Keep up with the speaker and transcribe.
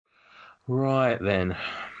Right then,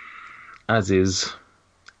 as is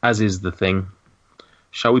the thing.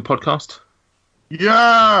 Shall we podcast?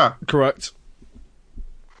 Yeah. Correct.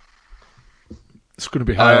 It's going to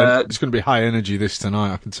be high. It's going to be high energy this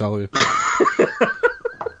tonight. I can tell you.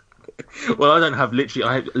 Well, I don't have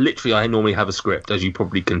I normally have a script, as you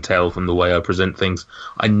probably can tell from the way I present things.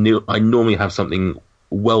 I normally have something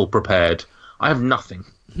well prepared. I have nothing.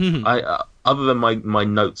 Other than my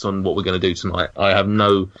notes on what we're going to do tonight, I have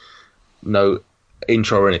no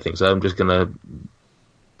intro or anything. So I'm just going to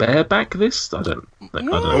bareback this. I don't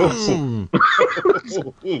know.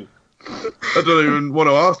 I don't even want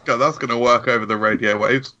to ask how that's going to work over the radio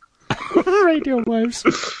waves. Radio waves.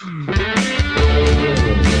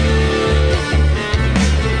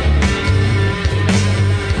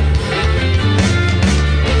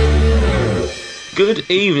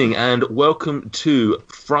 Good evening and welcome to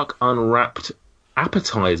Fruck Unwrapped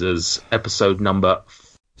Appetizers, episode number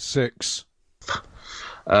 6.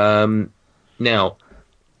 Now, I'm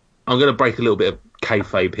going to break a little bit of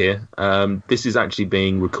kayfabe here. This is actually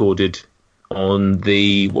being recorded on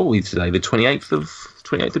the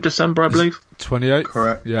 28th of December, I believe. 28th,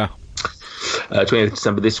 correct? Yeah. 28th of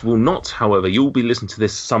December. This will not, however, you'll be listening to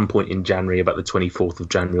this some point in January, about the 24th of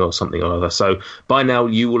January or something or other. So by now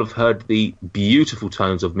you will have heard the beautiful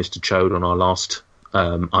tones of Mr. Chode on our last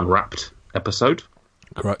Unwrapped episode.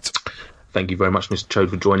 Correct. Thank you very much, Mr. Chode,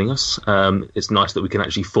 for joining us. It's nice that we can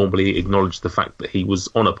actually formally acknowledge the fact that he was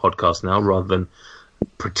on a podcast now, rather than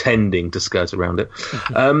pretending to skirt around it.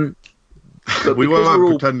 But we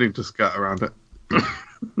weren't pretending to skirt around it.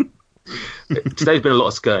 Today's been a lot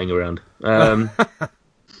of skirting around. But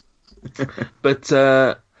what was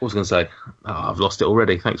I going to say? Oh, I've lost it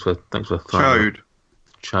already. Thanks for Chode.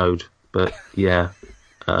 But yeah.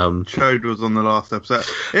 Chode was on the last episode.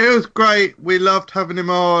 It was great. We loved having him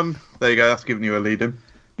on. There you go. That's giving you a lead in.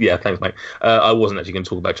 Yeah, thanks, mate. I wasn't actually going to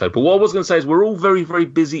talk about Chode. But what I was going to say is we're all very, very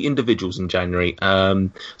busy individuals in January. So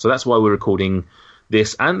that's why we're recording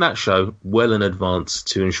this and that show well in advance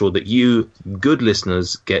to ensure that you, good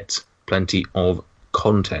listeners, get plenty of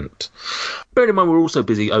content. Bear in mind, we're also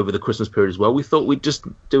busy over the Christmas period as well. We thought we'd just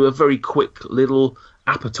do a very quick little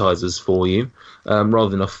appetizers for you, rather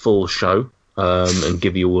than a full show, and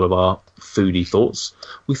give you all of our foodie thoughts.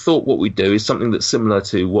 We thought what we'd do is something that's similar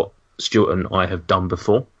to what Stuart and I have done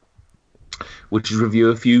before, which is review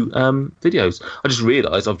a few videos. I just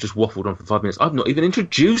realised I've just waffled on for 5 minutes. I've not even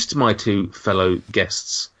introduced my two fellow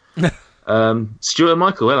guests. Stuart and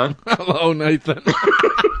Michael, hello. Hello, Nathan.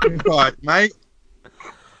 Right, mate.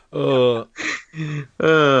 Yeah,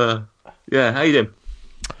 how you doing?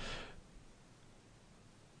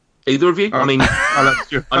 Either of you? I mean, I'll let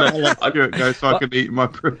Stuart go so I can eat my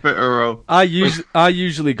profiterole. I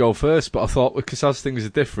usually go first, but I thought because as things are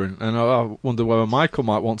different, and I wonder whether Michael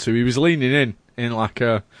might want to. He was leaning in like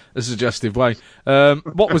a suggestive way.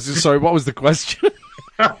 What was the question?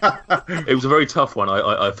 It was a very tough one.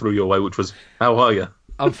 I threw your way, which was, how are you?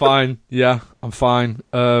 I'm fine. Yeah, I'm fine.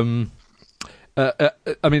 I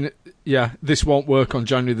mean, yeah, this won't work on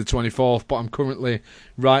January the 24th, but I'm currently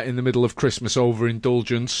right in the middle of Christmas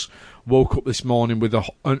overindulgence. Woke up this morning with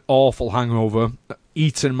an awful hangover,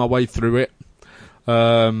 eating my way through it.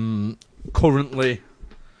 Currently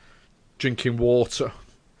drinking water.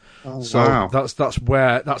 Oh, so wow. that's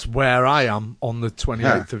where I am on the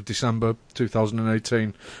 28th of December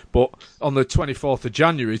 2018. But on the 24th of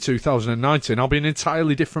January 2019, I'll be an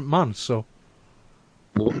entirely different man. So,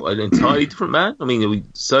 What, an entirely different man? I mean,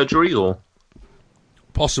 surgery or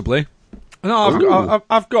possibly. No,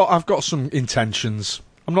 I've got some intentions.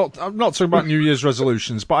 I'm not talking about New Year's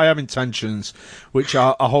resolutions, but I have intentions, which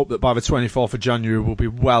I hope that by the 24th of January will be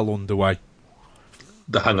well underway.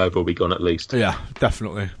 the hangover will be gone at least. Yeah,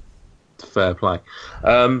 definitely. Fair play.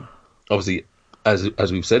 Obviously,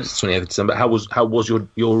 as we've said, it's 28th of December. How was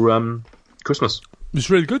your Christmas? It was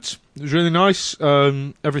really good. It was really nice.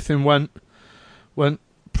 Everything went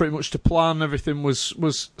pretty much to plan. Everything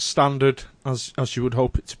was standard as you would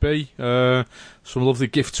hope it to be. Some lovely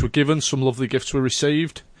gifts were given. Some lovely gifts were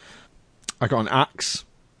received. I got an axe.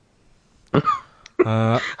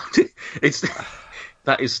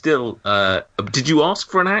 That is still. Did you ask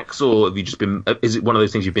for an axe, or have you just been? Is it one of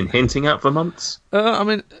those things you've been hinting at for months? I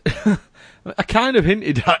mean, I kind of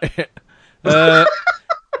hinted at it.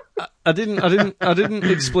 I didn't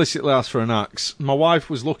explicitly ask for an axe. My wife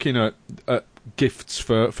was looking at gifts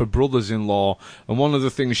for brothers-in-law, and one of the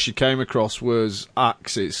things she came across was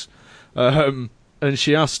axes. And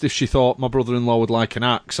she asked if she thought my brother-in-law would like an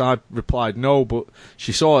axe. I replied no, but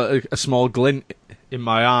she saw a small glint in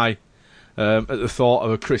my eye at the thought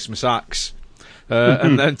of a Christmas axe.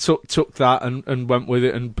 and then took that and went with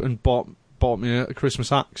it and bought me a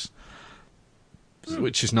Christmas axe,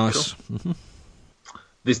 which is nice. Sure. Mm-hmm.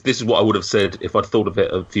 This is what I would have said if I'd thought of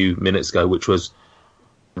it a few minutes ago, which was,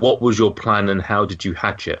 what was your plan and how did you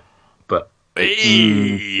hatch it? But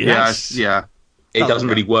yes. Yeah. It doesn't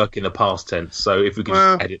really work in the past tense, so if we could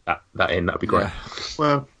just edit that in, that'd be great. Yeah.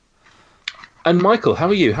 Well, and Michael, how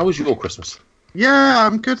are you? How was your Christmas? yeah,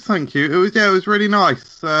 I'm good, thank you. It was really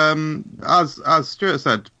nice. As Stuart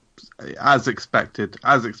said, as expected.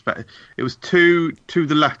 It was to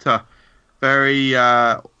the letter. Very,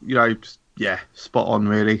 spot on,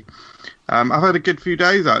 really. I've had a good few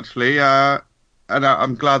days, actually, and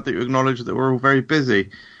I'm glad that you acknowledged that we're all very busy.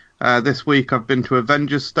 This week I've been to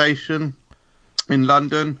Avengers Station in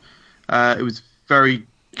London. It was very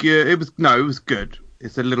good. It was good.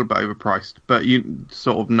 It's a little bit overpriced, but you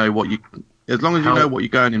sort of know as long as you know what you're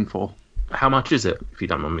going in for. How much is it, if you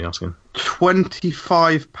don't mind me asking?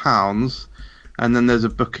 £25, and then there's a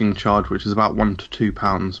booking charge, which is about £1 to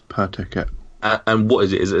 £2 per ticket. And what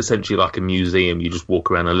is it? Is it essentially like a museum? You just walk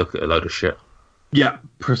around and look at a load of shit? Yeah,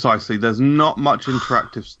 precisely. There's not much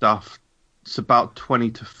interactive stuff. It's about 20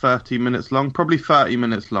 to 30 minutes long, probably 30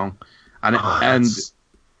 minutes long. And I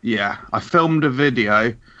filmed a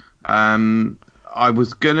video. I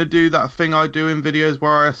was going to do that thing I do in videos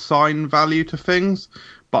where I assign value to things,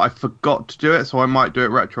 but I forgot to do it, so I might do it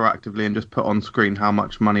retroactively and just put on screen how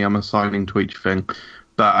much money I'm assigning to each thing.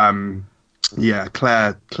 But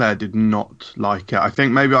Claire did not like it. I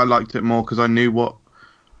think maybe I liked it more because I knew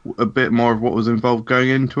a bit more of what was involved going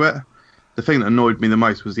into it. The thing that annoyed me the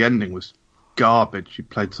most was the ending was garbage. You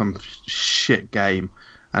played some shit game,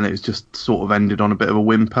 and it was just sort of ended on a bit of a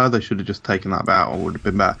whimper. They should have just taken that out, or it would have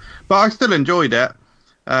been better. But I still enjoyed it.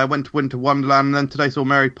 Went to Winter Wonderland, and then today saw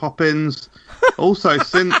Mary Poppins. Also,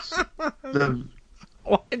 since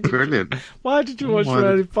brilliant. Why did you watch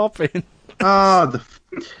Mary Poppins?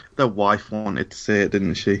 The wife wanted to see it,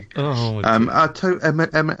 didn't she? Oh,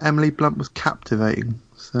 Emily Blunt was captivating.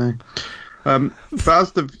 So, but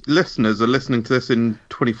as the listeners are listening to this in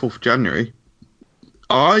 24th January,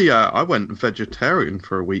 I went vegetarian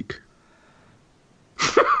for a week.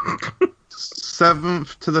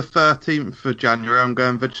 7th to the 13th of January, I'm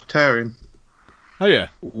going vegetarian. Oh yeah.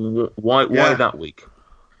 Why that week?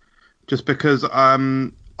 Just because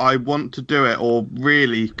I want to do it, or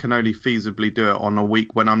really can only feasibly do it on a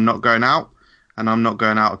week when I'm not going out, and I'm not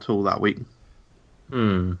going out at all that week.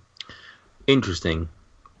 Interesting.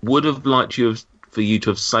 Would have liked for you to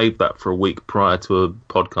have saved that for a week prior to a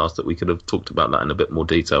podcast that we could have talked about that in a bit more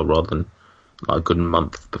detail rather than like a good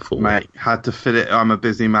month before. Mate, had to fit it. I'm a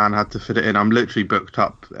busy man. Had to fit it in. I'm literally booked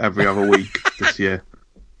up every other week this year.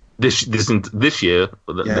 This year.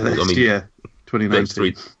 Yeah, next year.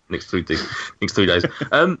 2019. Next three days.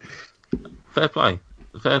 Fair play.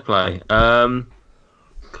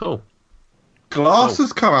 Cool. Glass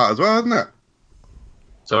has come out as well, hasn't it?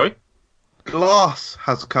 Sorry? Glass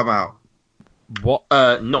has come out. What?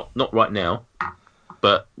 Not right now,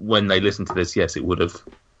 but when they listen to this, yes, it would have.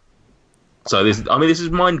 So this is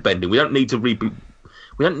mind bending. We don't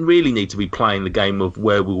really need to be playing the game of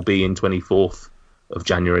where we'll be in 24th of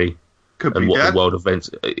January and what the world events.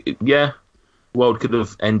 World could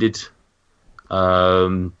have ended.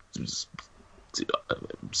 Solskjaer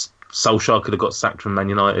could have got sacked from Man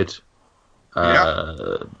United.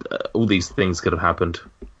 All these things could have happened,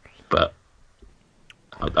 but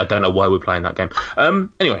I don't know why we're playing that game.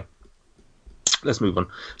 Anyway, let's move on.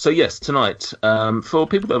 So yes, tonight, for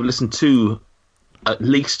people that have listened to at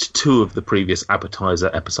least 2 of the previous Appetizer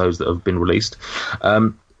episodes that have been released,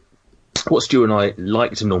 what Stu and I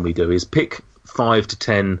like to normally do is pick 5 to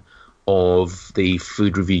 10 of the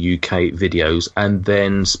Food Review UK videos and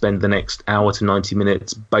then spend the next hour to 90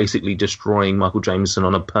 minutes basically destroying Michael Jameson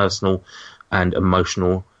on a personal and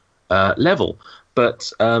emotional level.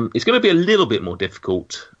 But it's going to be a little bit more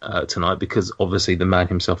difficult tonight because obviously the man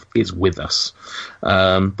himself is with us.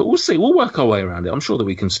 But we'll see. We'll work our way around it. I'm sure that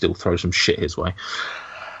we can still throw some shit his way.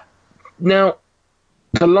 Now,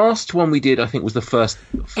 the last one we did, I think, was the first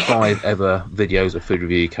 5 ever videos of Food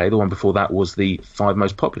Review UK. The one before that was the 5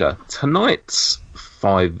 most popular. Tonight's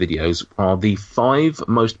 5 videos are the 5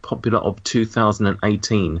 most popular of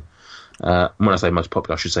 2018. When I say most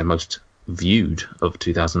popular, I should say most viewed of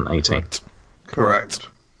 2018. Correct.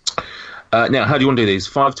 Now, how do you want to do these?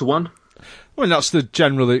 5 to 1? Well, that's the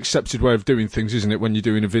generally accepted way of doing things, isn't it, when you're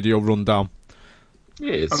doing a video rundown?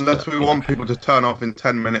 Yeah, unless we want people to turn off in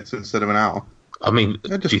 10 minutes instead of an hour. I mean,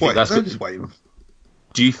 do you think that's do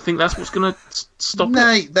you think that's what's going to stop it?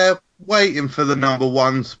 Nate, they're waiting for the number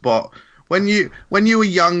 1 spot When you were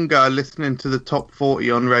younger, listening to the top 40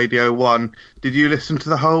 on Radio 1, did you listen to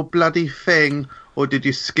the whole bloody thing, or did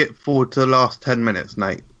you skip forward to the last 10 minutes,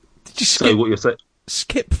 Nate? Did you skip, what you're saying?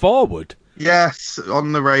 Skip forward? Yes,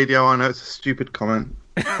 on the radio. I know it's a stupid comment.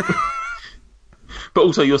 But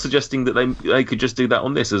also, you're suggesting that they could just do that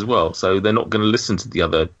on this as well, so they're not going to listen to the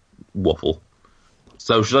other waffle.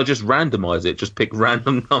 So should I just randomise it? Just pick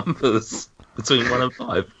random numbers between 1 and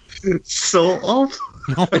 5? Sort of.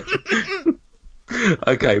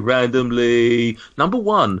 Okay, randomly number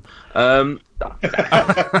 1. Doesn't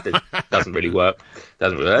really work.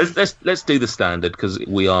 Let's do the standard, because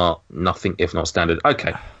we are nothing if not standard.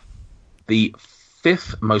 Okay, the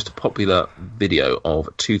 5th most popular video of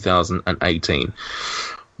 2018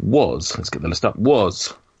 was, let's get the list up,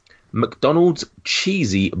 was McDonald's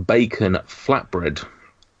cheesy bacon flatbread.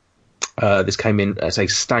 This came in as a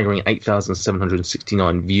staggering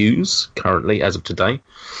 8,769 views currently as of today,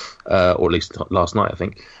 or at least last night, I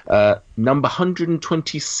think. Number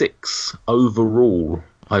 126 overall.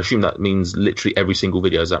 I assume that means literally every single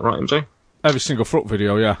video. Is that right, MJ? Every single fruit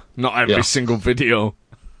video, yeah. Not every single video.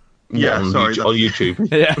 Yeah, on YouTube.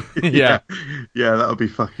 yeah. Yeah, that would be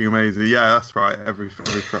fucking amazing. Yeah, that's right. Every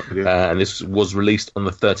front video. And this was released on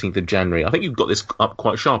the 13th of January. I think you got this up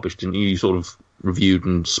quite sharpish, didn't you? You sort of reviewed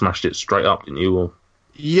and smashed it straight up, didn't you? Or...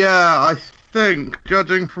 Yeah, I think,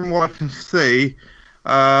 judging from what I can see,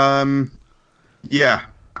 yeah,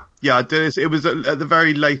 I did. It was at the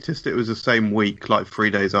very latest. It was the same week, like 3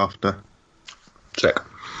 days after. Check.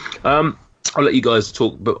 I'll let you guys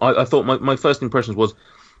talk, but I thought my first impressions was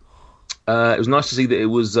it was nice to see that it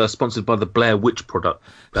was sponsored by the Blair Witch project,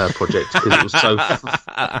 because it was so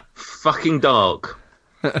fucking dark.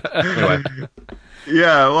 Anyway.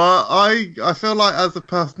 Yeah, well, I feel like as the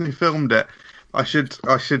person who filmed it, I should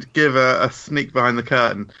give a sneak behind the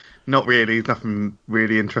curtain. Not really, nothing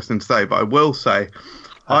really interesting to say, but I will say,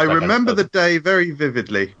 I remember the day very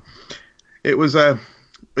vividly. It was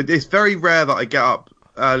it's very rare that I get up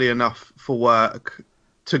early enough for work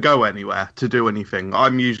to go anywhere, to do anything.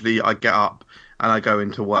 I get up and I go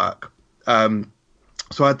into work.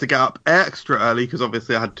 So I had to get up extra early because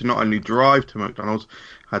obviously I had to not only drive to McDonald's,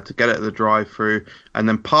 I had to get at the drive-through and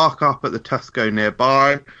then park up at the Tesco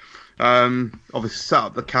nearby. Obviously set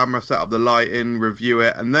up the camera, set up the lighting, review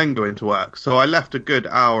it, and then go into work. So I left a good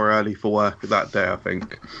hour early for work that day, I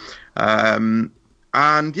think. And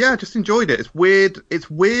yeah, just enjoyed it. It's weird. It's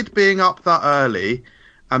weird being up that early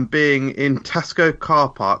and being in Tesco car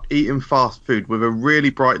park eating fast food with a really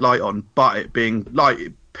bright light on, but it being like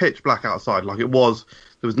pitch black outside. Like there was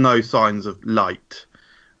no signs of light.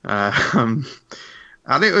 And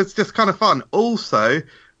it was just kind of fun. Also,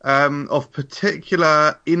 of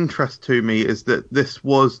particular interest to me is that this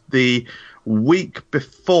was the week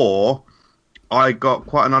before I got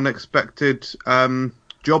quite an unexpected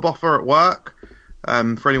job offer at work.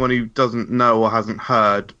 For anyone who doesn't know or hasn't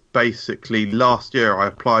heard, basically last year I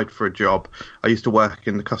applied for a job. I used to work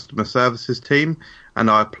in the customer services team,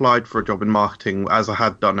 and I applied for a job in marketing, as I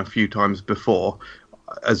had done a few times before.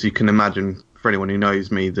 As you can imagine, for anyone who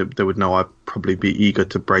knows me, they would know I'd probably be eager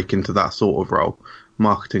to break into that sort of role,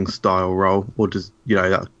 marketing style role, or just,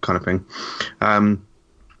 that kind of thing.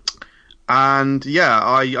 And yeah,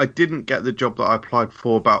 I didn't get the job that I applied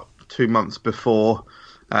for about 2 months before.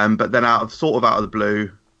 But then out of the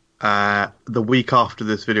blue, the week after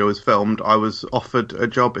this video was filmed, I was offered a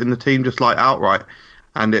job in the team, just like outright.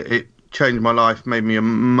 And it changed my life, made me a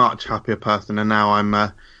much happier person. And now I'm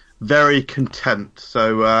very content.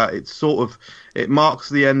 So it marks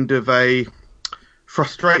the end of a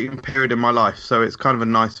frustrating period in my life. So it's kind of a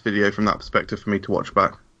nice video from that perspective for me to watch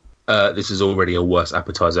back. This is already a worse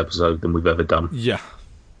Appetizer episode than we've ever done. Yeah.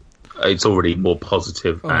 It's already more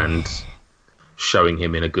positive and showing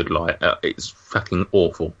him in a good light. It's fucking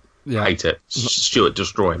awful. Yeah. I hate it. Stuart,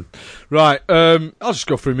 destroy him. Right, I'll just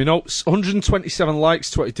go through my notes. 127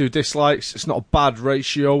 likes, 22 dislikes. It's not a bad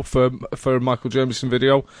ratio for a Michael Jameson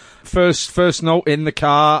video. First note, in the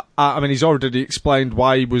car. I mean, he's already explained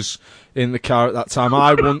why he was in the car at that time.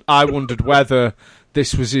 I wondered whether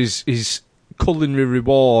this was his culinary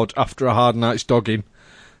reward after a hard night's dogging.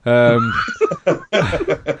 What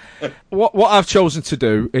I've chosen to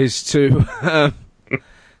do is to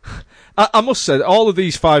I must say that all of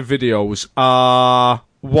these 5 videos are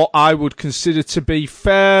what I would consider to be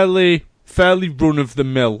fairly run of the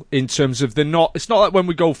mill in terms of it's not like when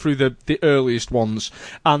we go through the earliest ones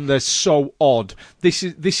and they're so odd. This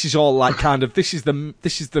is all like kind of this is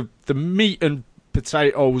the meat and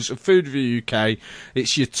potatoes, Food Review UK.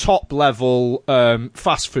 It's your top level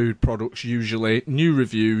fast food products, usually, new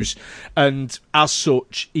reviews, and as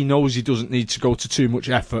such, he knows he doesn't need to go to too much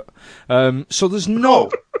effort. So there's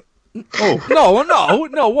no... Oh.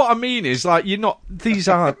 No. What I mean is, like, you're not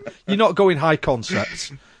going high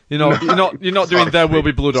concepts. You're not doing There Will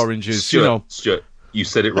Be Blood Oranges. Stuart, you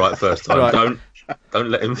said it right first time. Right. Don't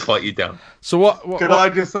let him fight you down. So what? Can I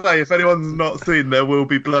just say, if anyone's not seen There Will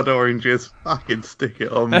Be Blood Oranges, fucking stick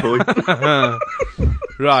it on, boy.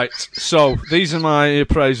 Right. So these are my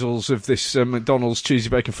appraisals of this McDonald's cheesy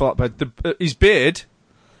bacon flatbread. His beard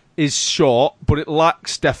is short, but it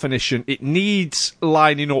lacks definition. It needs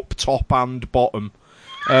lining up top and bottom.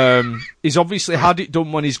 He's obviously had it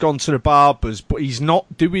done when he's gone to the barber's, but he's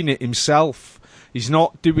not doing it himself. He's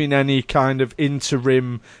not doing any kind of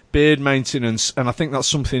interim beard maintenance, and I think that's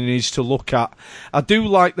something he needs to look at. I do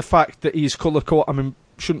like the fact that he's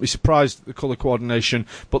shouldn't be surprised at the colour coordination,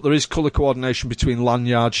 but there is colour coordination between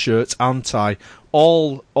lanyard, shirts and tie.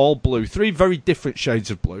 All blue. 3 very different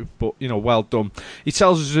shades of blue, but, well done. He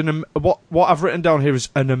tells us what I've written down here is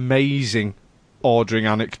an amazing ordering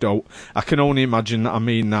anecdote. I can only imagine that I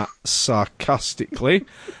mean that sarcastically.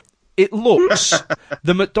 It looks,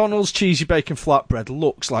 the McDonald's cheesy bacon flatbread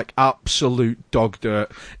looks like absolute dog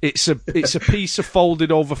dirt. It's a piece of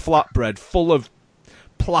folded over flatbread full of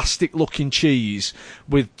plastic looking cheese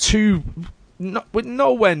with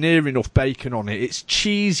nowhere near enough bacon on it. It's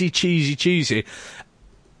cheesy.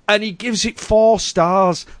 And he gives it 4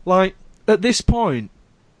 stars. Like, at this point,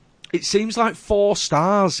 it seems like 4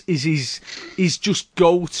 stars is his just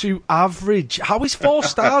go-to average. How is 4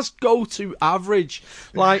 stars go-to average?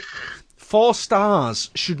 Like, 4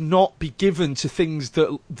 stars should not be given to things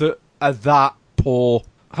that are that poor.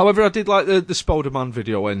 However, I did like the Spoderman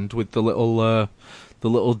video end with the little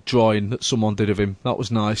drawing that someone did of him. That was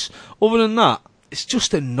nice. Other than that, it's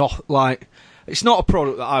just it's not a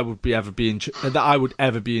product that I would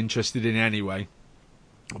ever be interested in anyway.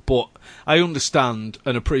 But I understand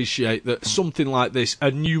and appreciate that something like this,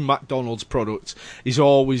 a new McDonald's product, is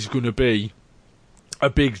always going to be a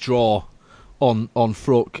big draw on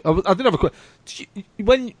Fruck. I did have a question.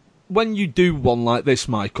 When you do one like this,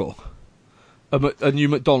 Michael, a new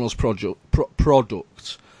McDonald's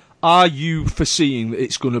product, are you foreseeing that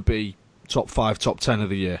it's going to be top 5, top 10 of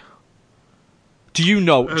the year? Do you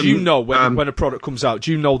know? When a product comes out,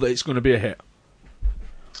 do you know that it's going to be a hit?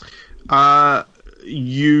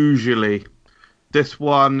 Usually, this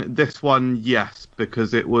one, yes,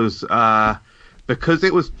 because it was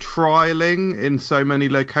trialing in so many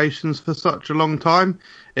locations for such a long time.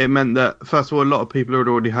 It meant that, first of all, a lot of people had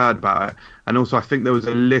already heard about it, and also I think there was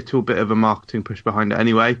a little bit of a marketing push behind it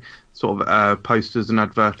anyway, sort of posters and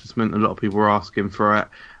advertisement. A lot of people were asking for it,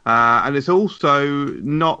 and it's also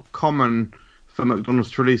not common for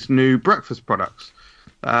McDonald's to release new breakfast products.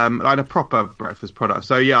 Like a proper breakfast product.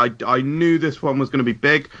 So yeah, I knew this one was going to be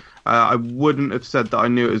big. I wouldn't have said that I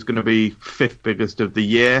knew it was going to be 5th biggest of the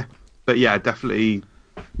year, but yeah, definitely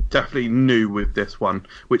new with this one,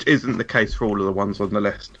 which isn't the case for all of the ones on the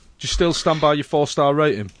list. Do you still stand by your 4-star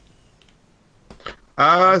rating?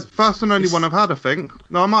 First and only one I've had, I think.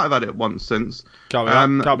 No, I might have had it once since. Can't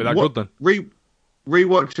be that good then.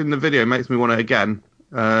 Rewatching the video makes me want it again.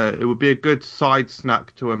 It would be a good side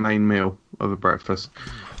snack to a main meal of a breakfast.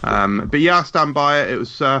 But yeah, I stand by it. It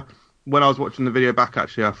was when I was watching the video back,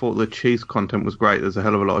 actually, I thought the cheese content was great. There's a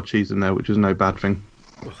hell of a lot of cheese in there, which is no bad thing.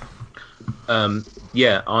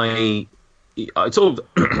 Yeah, I sort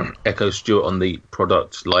of echo Stuart on the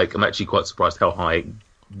product. Like, I'm actually quite surprised how high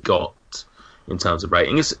it got in terms of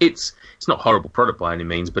rating. It's not a horrible product by any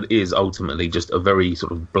means, but it is ultimately just a very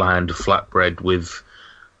sort of bland flatbread with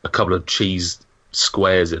a couple of cheese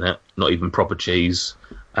squares in it, not even proper cheese,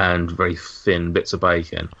 and very thin bits of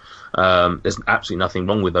bacon. There's absolutely nothing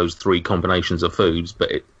wrong with those 3 combinations of foods, but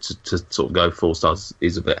to sort of go 4 stars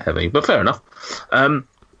is a bit heavy, but fair enough.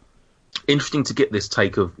 Interesting to get this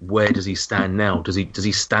take of where does he stand now? Does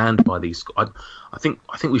he stand by these? I think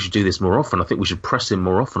we should do this more often. I think we should press him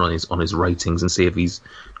more often on his ratings and see if he's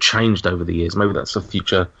changed over the years. Maybe that's a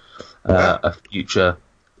future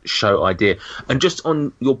show idea. And just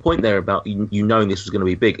on your point there about you knowing this was going to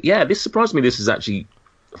be big, yeah, this surprised me. This is actually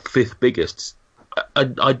 5th biggest.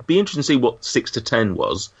 I'd be interested to see what 6 to 10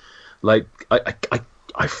 was. Like,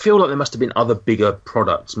 I feel like there must have been other bigger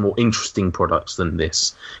products, more interesting products than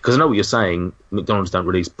this. Because I know what you're saying, McDonald's don't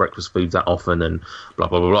release breakfast foods that often and blah,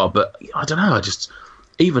 blah, blah, blah. But I don't know,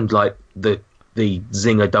 even like the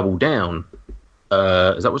Zinger Double Down,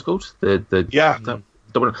 is that what it's called?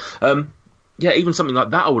 Double Down. Yeah, even something like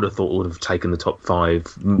that I would have thought would have taken the top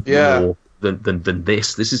 5 more than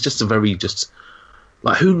this. This is just a very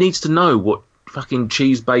Like, who needs to know what fucking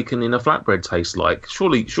cheese bacon in a flatbread tastes like?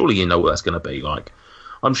 Surely you know what that's going to be like.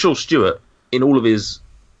 I'm sure Stuart, in all of his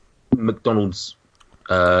McDonald's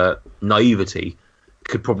naivety,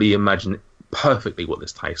 could probably imagine perfectly what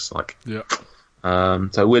this tastes like. Yeah.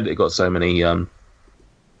 So weird that it got so many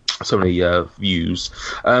views.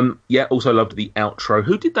 Also loved the outro.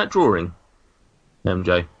 Who did that drawing?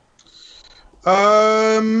 MJ.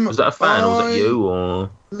 Was that a fan, or was that you?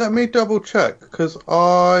 Or let me double check, because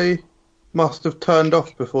I must have turned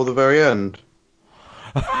off before the very end.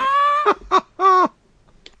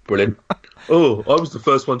 Brilliant. Oh, I was the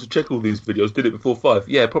first one to check all these videos. Did it before 5.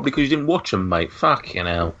 Yeah, probably because you didn't watch them, mate. Fucking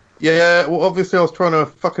hell. Yeah, well, obviously I was trying to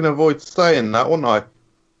fucking avoid saying that, wasn't I?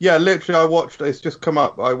 Yeah, literally, I watched. It's just come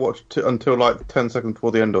up. I watched it until like 10 seconds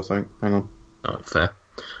before the end or something. Hang on. Oh, fair.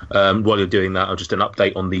 While you're doing that, I'll just an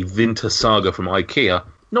update on the Winter Saga from IKEA.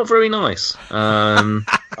 Not very nice.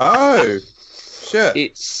 Oh, shit!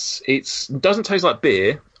 It's doesn't taste like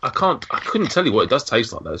beer. I couldn't tell you what it does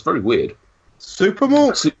taste like though. It's very weird. Super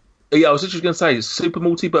malt. Yeah, I was literally going to say it's super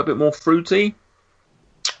malty, but a bit more fruity.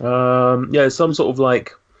 Yeah, some sort of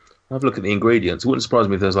like. Have a look at the ingredients. It wouldn't surprise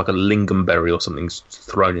me if there's like a lingonberry or something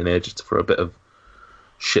thrown in there just for a bit of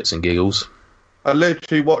shits and giggles. I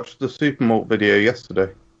literally watched the Super Malt video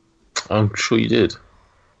yesterday. I'm sure you did.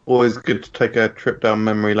 Always good to take a trip down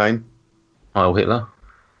memory lane. Heil Hitler.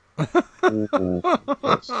 Ooh,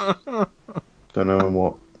 don't know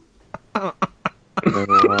what. Don't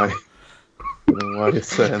know why. Don't know why you're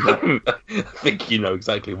saying that. I think you know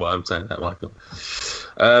exactly why I'm saying that, Michael.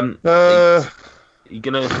 You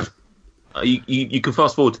gonna? You can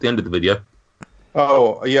fast forward to the end of the video.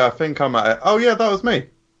 Oh yeah, I think I'm at it. Oh yeah, that was me.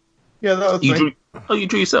 Yeah, that was me. You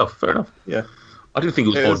drew yourself. Fair enough. Yeah. I didn't think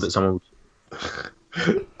it was odd that someone would...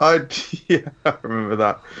 I remember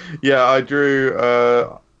that. Yeah, I drew.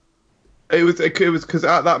 It was because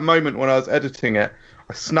at that moment when I was editing it,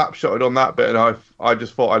 I snapshotted on that bit, and I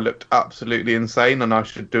just thought I looked absolutely insane, and I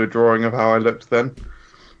should do a drawing of how I looked then.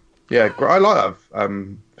 Yeah, I like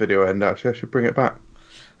that video end. Actually, I should bring it back.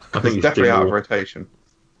 I think it's definitely out of rotation.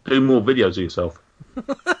 Do more videos of yourself.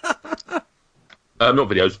 Not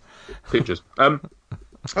videos, pictures. Okay.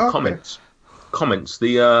 Comments.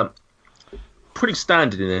 The pretty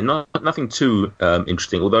standard in there. Nothing too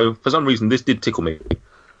interesting. Although for some reason this did tickle me.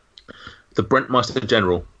 The Brentmeister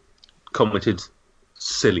General commented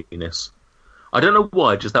silliness. I don't know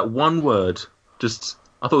why. Just that one word. I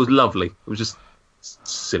thought it was lovely. It was just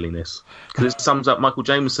silliness because it sums up Michael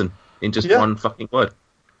Jameson in just one fucking word.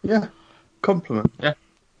 Yeah, compliment. Yeah.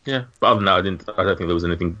 But other than that, I don't think there was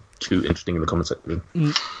anything too interesting in the comment section.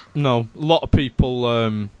 No, a lot of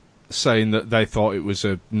people saying that they thought it was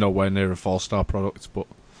nowhere near a 4-star product, but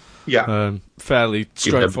fairly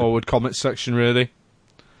straightforward comment section, really.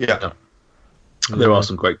 Yeah. There are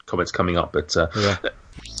some great comments coming up, but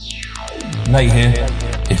Nate here.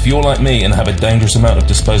 If you're like me and have a dangerous amount of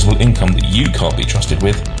disposable income that you can't be trusted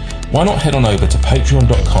with, why not head on over to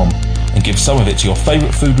patreon.com and give some of it to your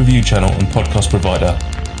favourite food review channel and podcast provider.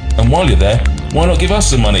 And while you're there, why not give us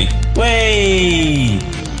some money? Way!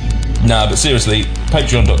 Nah, but seriously,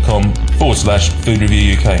 patreon.com/Food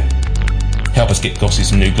Review UK. Help us get Gossy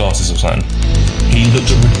some new glasses or something. He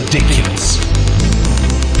looks ridiculous.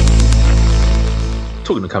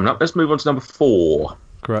 Talking of coming up, let's move on to number 4.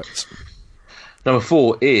 Correct. Number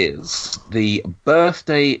 4 is the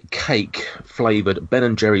birthday cake flavoured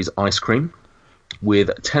Ben & Jerry's ice cream with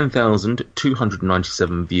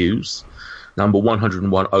 10,297 views. Number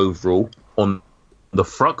 101 overall on the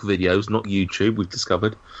Fruck videos, not YouTube, we've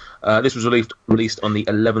discovered. This was released on the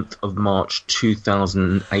 11th of March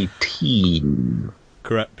 2018.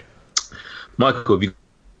 Correct. Michael, have you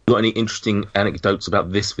got any interesting anecdotes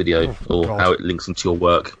about this video how it links into your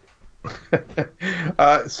work?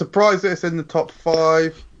 Surprised that it's in the top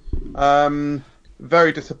 5.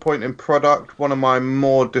 Very disappointing product. One of my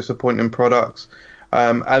more disappointing products.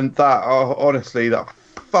 And that, honestly, that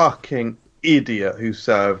fucking idiot who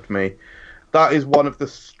served me. That is one of the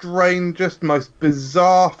strangest, most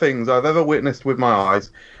bizarre things I've ever witnessed with my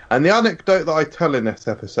eyes. And the anecdote that I tell in this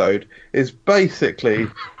episode is basically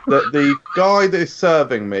that the guy that is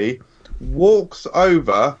serving me walks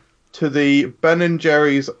over to the Ben &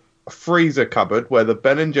 Jerry's freezer cupboard where the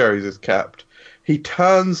Ben & Jerry's is kept. He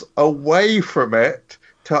turns away from it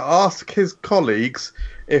to ask his colleagues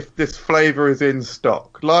if this flavour is in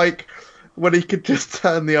stock. Like, when he could just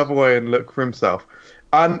turn the other way and look for himself.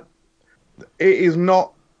 And it is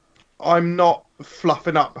not... I'm not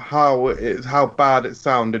fluffing up how bad it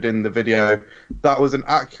sounded in the video. That was an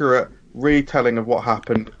accurate retelling of what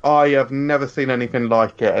happened. I have never seen anything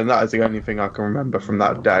like it, and that is the only thing I can remember from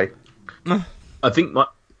that day. I think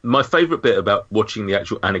my favourite bit about watching the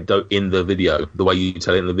actual anecdote in the video, the way you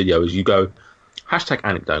tell it in the video, is you go,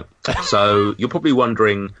 #anecdote. So you're probably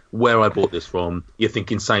wondering where I bought this from. You're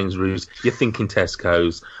thinking Sainsbury's, you're thinking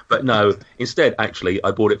Tesco's. But no, instead, actually,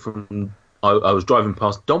 I bought it from... I was driving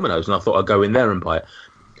past Domino's and I thought I'd go in there and buy it.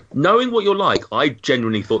 Knowing what you're like, I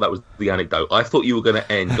genuinely thought that was the anecdote. I thought you were going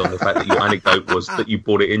to end on the fact that your anecdote was that you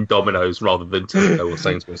bought it in Domino's rather than Tesco or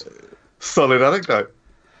Sainsbury's. Solid anecdote.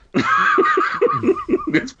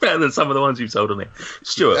 It's better than some of the ones you've told on here.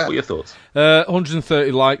 Stuart, what are your thoughts?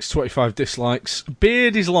 130 likes, 25 dislikes.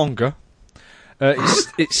 Beard is longer.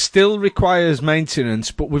 It still requires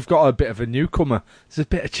maintenance, but we've got a bit of a newcomer. There's a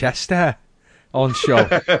bit of chest hair on show.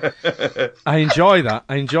 I enjoy that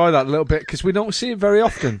a little bit because we don't see it very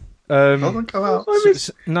often. Doesn't come out. I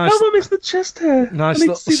miss the chest hair. Nice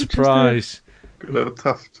little surprise. Good little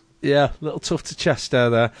tuft. Yeah, little tough to chest hair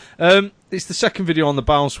there. It's the second video on the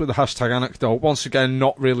bounce with the #anecdote. Once again,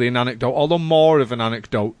 not really an anecdote, although more of an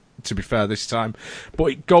anecdote, to be fair, this time. But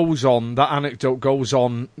it goes on, that anecdote goes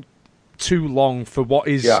on too long for what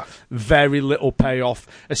is very little payoff.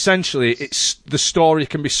 Essentially, it's the story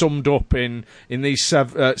can be summed up in these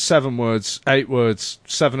 7 words, 8 words,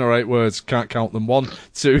 7 or 8 words, can't count them. 1,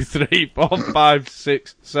 2, 3, 4, 5,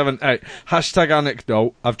 6, 7, 8.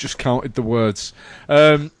 #anecdote, I've just counted the words.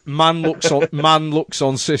 Man looks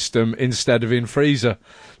on system instead of in freezer.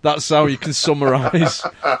 That's how you can summarise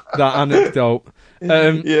that anecdote.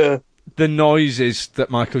 The noises that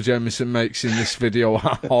Michael Jameson makes in this video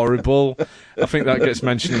are horrible. I think that gets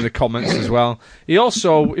mentioned in the comments as well. He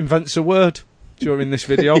also invents a word during this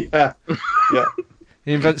video. Yeah.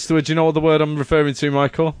 He invents the word. Do you know the word I'm referring to,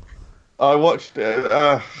 Michael? I watched it.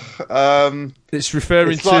 It's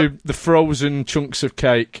referring to the frozen chunks of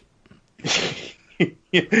cake.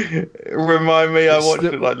 Remind me, I watched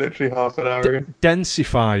it like literally half an hour ago.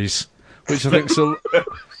 Densifies, which I think's a...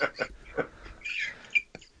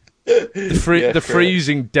 The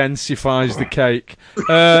freezing densifies the cake.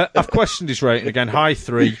 I've questioned his rating again. High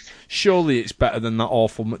 3. Surely it's better than that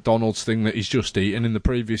awful McDonald's thing that he's just eaten in the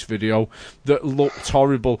previous video that looked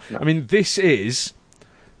horrible. No. I mean, this is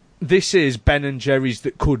Ben and Jerry's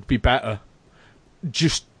that could be better.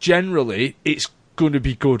 Just generally, it's going to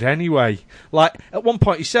be good anyway. Like at one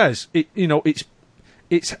point he says, it's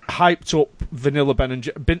hyped up vanilla Ben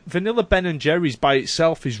and Jerry's by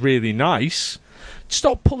itself is really nice.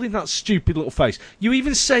 Stop pulling that stupid little face. You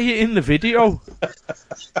even say it in the video.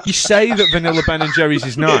 You say that vanilla Ben and Jerry's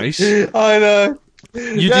is nice. I know.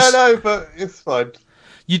 No, but it's fine.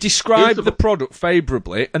 You describe the product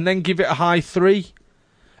favourably and then give it a high 3.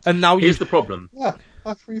 And now here's the problem. Yeah,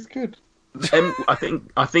 high 3 is good. I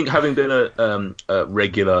think having been a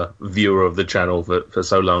regular viewer of the channel for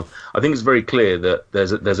so long, I think it's very clear that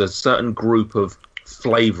there's a certain group of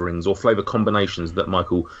flavourings or flavour combinations that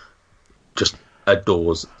Michael just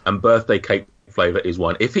adores, and birthday cake flavour is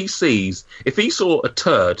one. If he saw a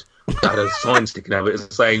turd that had a sign sticking out of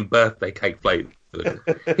it saying birthday cake flavour,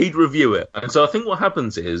 he'd review it. And so I think what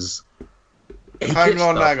happens is... Hang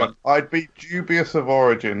on. I'd be dubious of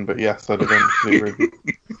origin, but yes, I'd eventually review.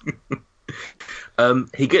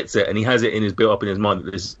 He gets it, and he has it built up in his mind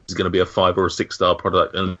that this is going to be a 5 or a 6-star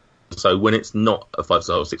product, and so when it's not a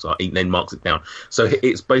 5-star or 6-star, he then marks it down. So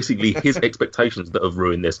it's basically his expectations that have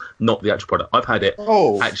ruined this, not the actual product. I've had it.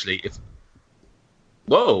 Oh, actually,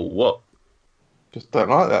 whoa, what? Just don't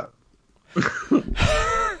like that.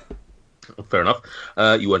 Fair enough.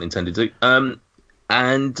 You weren't intended to.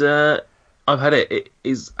 And I've had it.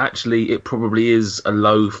 It probably is a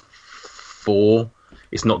low 4.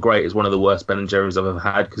 It's not great. It's one of the worst Ben & Jerry's I've ever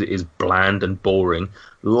had because it is bland and boring,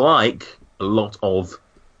 like a lot of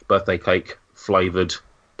birthday cake flavoured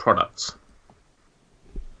products.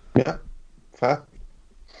 Yeah, fair.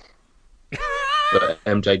 But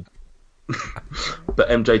MJ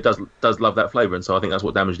does love that flavour, and so I think that's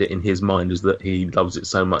what damaged it in his mind, is that he loves it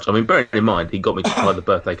so much. I mean, bearing in mind, he got me to try the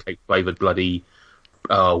birthday cake flavoured bloody,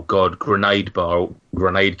 grenade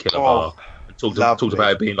killer bar. Talked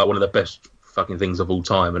about it being like one of the best fucking things of all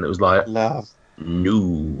time, and it was like,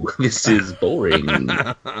 no, this is boring.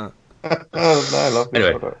 I love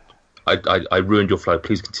anyway, I ruined your flow.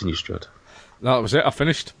 Please continue, Stuart. That was it. I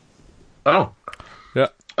finished. Oh, yeah.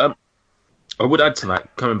 I would add to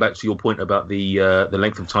that, coming back to your point about the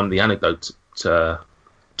length of time the anecdote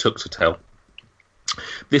took to tell.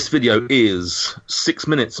 This video is 6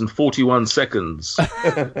 minutes and 41 seconds.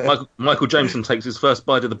 Michael Jameson takes his first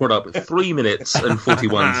bite of the product with 3 minutes and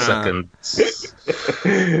 41 seconds.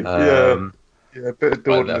 A bit of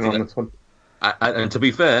dawdling on this one. And to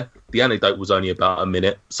be fair, the anecdote was only about a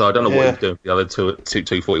minute, so I don't know what he's doing for the other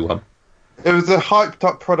 2:41. It was a hyped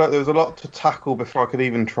up product. There was a lot to tackle before I could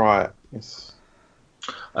even try it. Yes.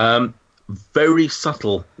 Very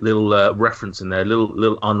subtle little reference in there,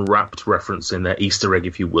 little unwrapped reference in there, Easter egg,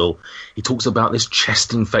 if you will. He talks about this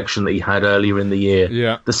chest infection that he had earlier in the year.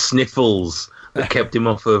 Yeah. The sniffles that kept him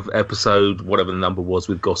off of episode, whatever the number was,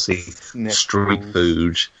 with Gossie. Street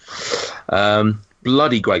food.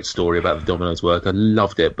 Bloody great story about the Domino's work. I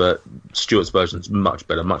loved it, but Stuart's version's much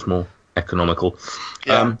better, much more economical.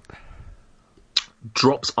 Yeah.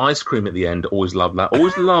 Drops ice cream at the end. Always love that.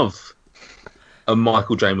 Always love a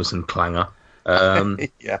Michael Jameson clanger.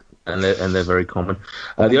 Yeah. And they're very common.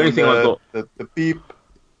 The only thing I've got... The beep.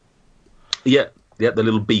 Yeah, the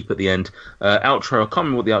little beep at the end. Outro, I can't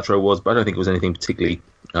remember what the outro was, but I don't think it was anything particularly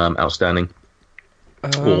outstanding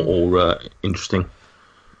or interesting.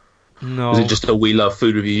 No. Was it just a We Love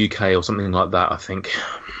Food Review UK or something like that, I think?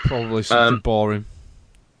 Probably something boring.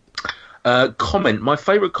 Comment. My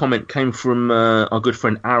favourite comment came from our good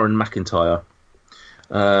friend Aaron McIntyre.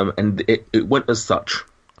 And it went as such.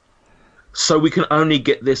 So we can only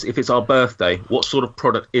get this if it's our birthday. What sort of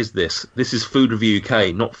product is this? This is Food Review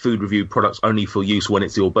UK, not Food Review products only for use when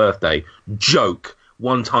it's your birthday. Joke.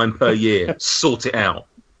 1 time per year. Sort it out.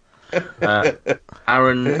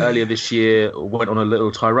 Aaron, earlier this year, went on a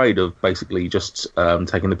little tirade of basically just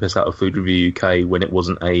taking the piss out of Food Review UK when it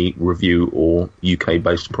wasn't a review or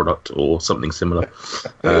UK-based product or something similar.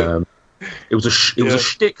 It was a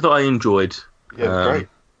shtick that I enjoyed. Yeah, great.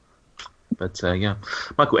 But yeah,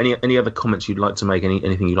 Michael, any other comments you'd like to make?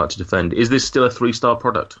 Anything you'd like to defend? Is this still a 3-star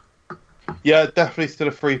product? Yeah, definitely still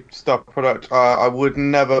a 3-star product. I would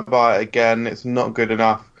never buy it again. It's not good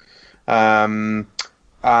enough. And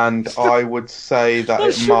I would say that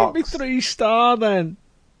it shouldn't be marks... 3-star then.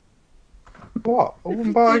 What? I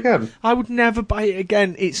wouldn't buy it again. I would never buy it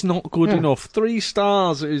again. It's not good enough. 3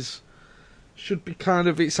 stars should be kind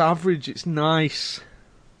of its average. It's nice.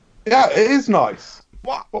 Yeah, it is nice.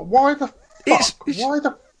 What? But why the fuck? Why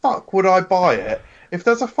the fuck would I buy it if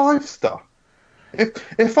there's a 5-star?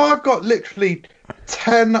 If I've got literally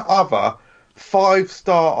 10 other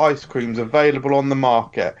 5-star ice creams available on the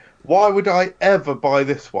market, why would I ever buy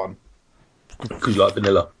this one? Because you like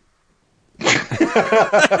vanilla.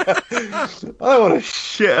 I don't want a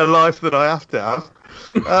shit a life that I have to have.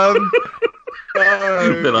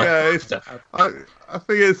 I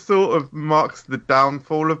think it sort of marks the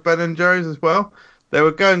downfall of Ben & Jerry's as well. They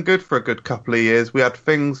were going good for a good couple of years. We had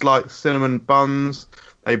things like cinnamon buns.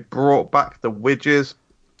 They brought back the wedges,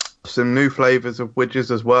 some new flavours of wedges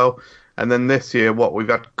as well. And then this year, we've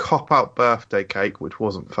had cop-out birthday cake, which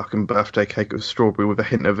wasn't fucking birthday cake, it was strawberry with a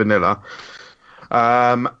hint of vanilla.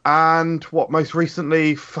 And most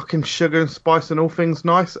recently, fucking sugar and spice and all things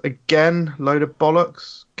nice. Again, load of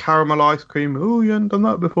bollocks. Caramel ice cream. Oh, you haven't done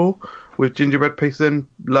that before. With gingerbread pieces in.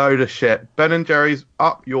 Load of shit. Ben & Jerry's,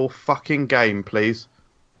 up your fucking game, please.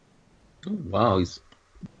 Oh, wow, he's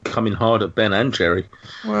coming hard at Ben and Jerry.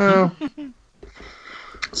 Well.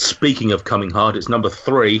 Speaking of coming hard, it's number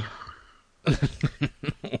 3.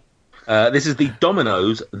 This is the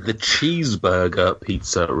Domino's The Cheeseburger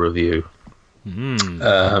Pizza review.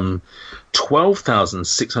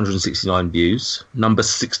 12,669 views, number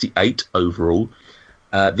 68 overall.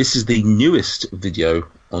 This is the newest video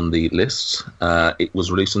on the list. It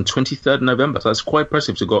was released on 23rd November, so that's quite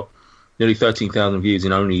impressive. So it got nearly 13,000 views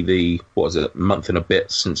in only the, month and a bit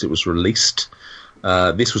since it was released.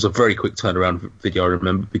 This was a very quick turnaround video, I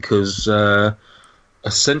remember, because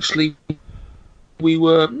essentially we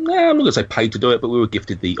were, I'm not going to say paid to do it, but we were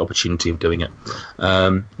gifted the opportunity of doing it.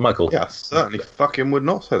 Michael? Yeah, certainly fucking would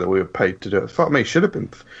not say that we were paid to do it. Fuck me, should have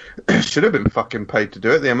been fucking paid to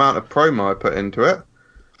do it. The amount of promo I put into it.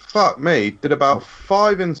 Fuck me, did about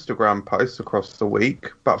 5 Instagram posts across the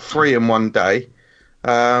week, about 3 in one day.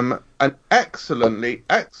 An excellently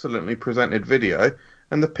presented video,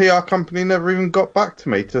 and the PR company never even got back to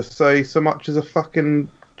me to say so much as a fucking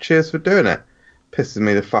cheers for doing it. Pisses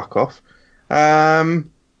me the fuck off.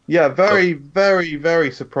 Very, very,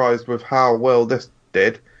 very surprised with how well this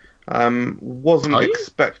did. Wasn't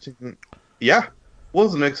expecting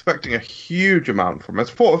a huge amount from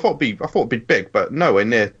us. I thought it'd be big, but nowhere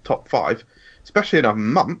near top 5, especially in a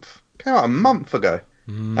month. Came out a month ago.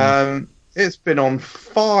 It's been on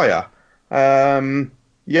fire. I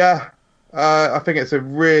think it's a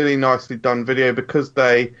really nicely done video because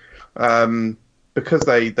they wanted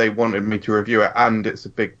me to review it, and it's a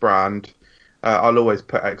big brand. I'll always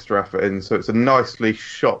put extra effort in, so it's a nicely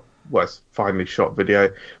shot. Well, it's finely shot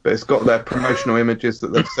video, but it's got their promotional images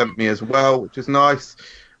that they've sent me as well, which is nice.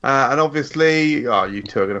 And obviously, you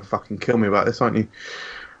two are going to fucking kill me about this, aren't you?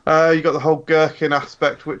 You got the whole gherkin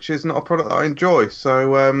aspect, which is not a product that I enjoy.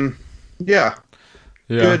 So, Yeah.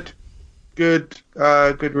 Yeah. Good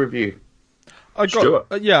review. I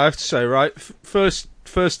have to say, right, first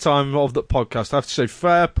time of the podcast, I have to say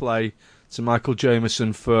fair play to Michael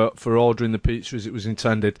Jameson for ordering the pizza as it was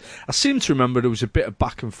intended. I seem to remember there was a bit of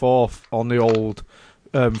back and forth on the old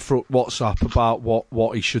WhatsApp about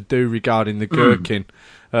what he should do regarding the gherkin,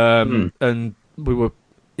 and we were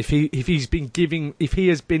if he has been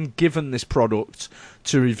given this product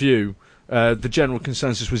to review. The general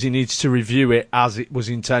consensus was he needs to review it as it was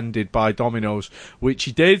intended by Domino's, which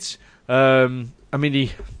he did. I mean,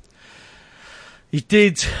 he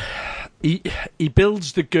did. He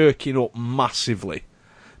builds the gherkin up massively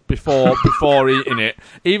before eating it,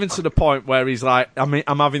 even to the point where he's like, I'm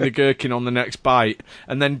having the gherkin on the next bite,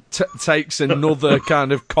 and then takes another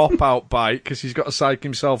kind of cop out bite because he's got to psych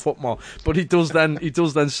himself up more. But he does then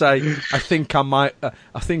say, I think I might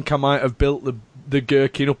have built the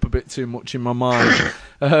gherkin up a bit too much in my mind.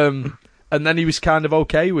 And then he was kind of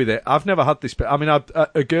okay with it. I've never had this bit. I mean,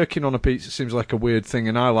 a gherkin on a pizza seems like a weird thing,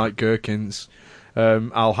 and I like gherkins.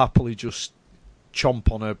 I'll happily just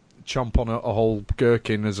chomp on a whole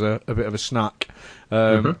gherkin as a bit of a snack.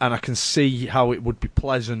 And I can see how it would be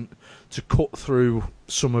pleasant to cut through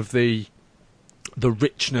some of the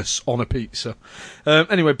richness on a pizza.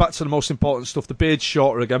 Anyway, back to the most important stuff. The beard's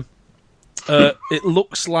shorter again. It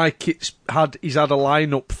looks like he's had a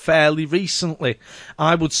lineup fairly recently.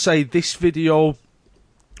 I would say this video,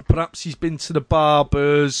 perhaps he's been to the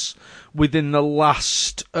barbers within the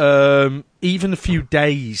last even a few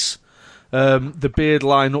days. The beard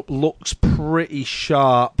lineup looks pretty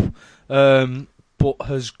sharp, but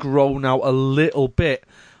has grown out a little bit.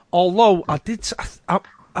 Although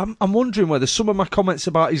I'm wondering whether some of my comments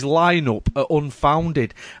about his lineup are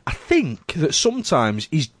unfounded. I think that sometimes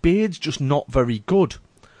his beard's just not very good.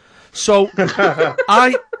 So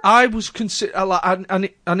I was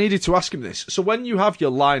I needed to ask him this. So when you have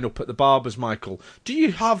your lineup at the barbers, Michael, do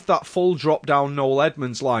you have that full drop down Noel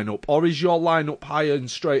Edmonds lineup, or is your lineup higher and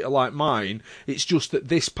straighter like mine? It's just that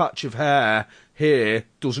this patch of hair here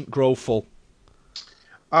doesn't grow full.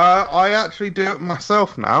 I actually do it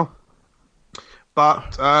myself now.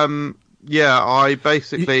 But, I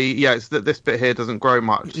basically, it's that this bit here doesn't grow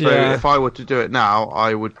much. So if I were to do it now,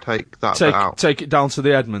 I would take that bit out. Take it down to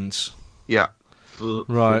the Edmonds. Yeah.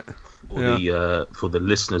 Right. For the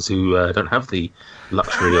listeners who don't have the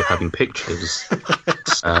luxury of having pictures,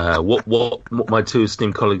 what my two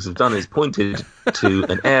esteemed colleagues have done is pointed to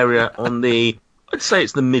an area on the, I'd say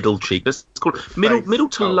it's the middle cheek. Let's call it middle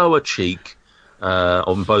to lower cheek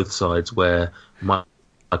on both sides, where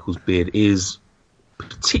Michael's beard is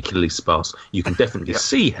particularly sparse. You can definitely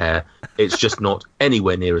see hair. It's just not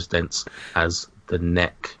anywhere near as dense as the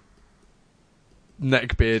neck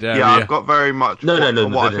beard area. Yeah, I've got very much. No.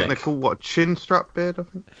 What I think they call chin strap beard. I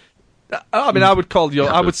think. I mean, I would call you.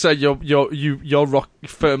 I would say you're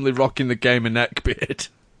firmly rocking the game of neck beard.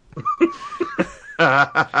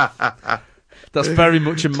 That's very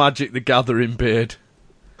much a Magic the Gathering beard.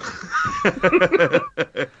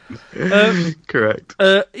 Correct.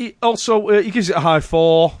 He gives it a high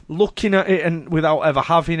 4. Looking at it and without ever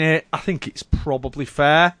having it, I think it's probably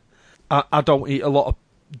fair. I don't eat a lot of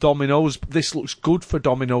Domino's, but this looks good for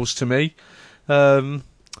Domino's to me. And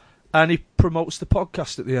he promotes the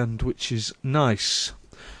podcast at the end, which is nice,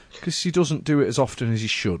 because he doesn't do it as often as he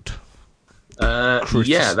should.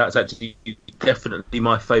 That's actually definitely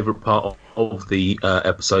my favourite part of the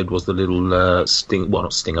episode was the little not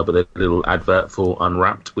stinger, but the little advert for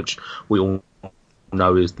Unwrapped, which we all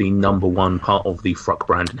know is the number one part of the Fruck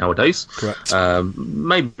brand nowadays. Correct.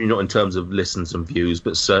 Maybe not in terms of listens and views,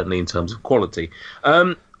 but certainly in terms of quality.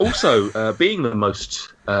 Also, being the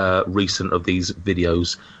most recent of these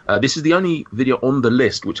videos, this is the only video on the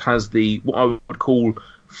list which has what I would call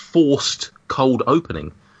forced cold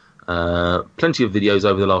opening. Plenty of videos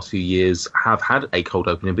over the last few years have had a cold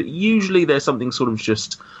opening, but usually there's something sort of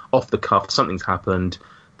just off the cuff. Something's happened.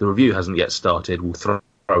 The review hasn't yet started. We'll throw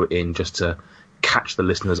it in just to catch the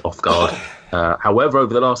listeners off guard. However,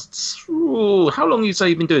 over the last... how long you say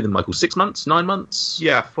you've been doing them, Michael? 6 months? 9 months?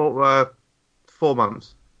 Yeah, 4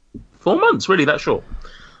 months. 4 months? Really, that short?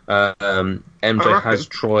 MJ has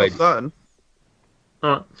tried... All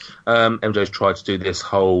right. MJ's tried to do this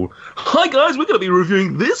whole "Hi guys, we're going to be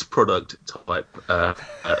reviewing this product" type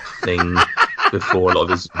thing before a lot of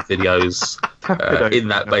his videos. In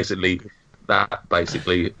that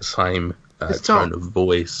basically same tone of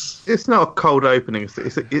voice. It's not a cold opening.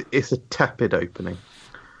 It's a tepid opening.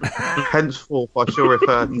 Henceforth, I shall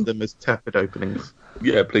refer to them as tepid openings.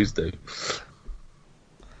 Yeah, please do.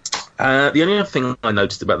 The only other thing I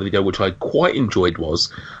noticed about the video, which I quite enjoyed,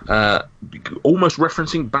 was almost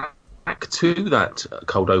referencing back back to that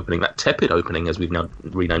cold opening, that tepid opening, as we've now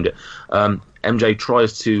renamed it. MJ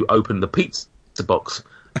tries to open the pizza box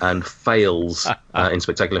and fails in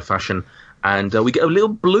spectacular fashion. And we get a little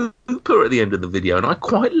blooper at the end of the video, and I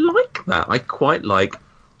quite like that. I quite like,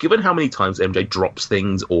 given how many times MJ drops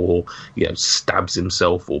things or stabs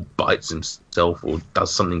himself or bites himself or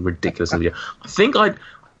does something ridiculous in the video,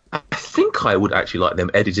 I think I would actually like them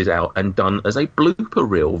edited out and done as a blooper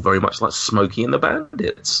reel, very much like Smokey and the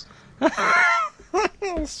Bandits.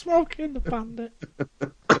 Smokey and the Bandit.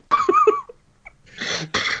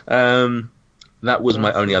 That was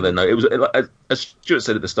my only other note. It was, as Stuart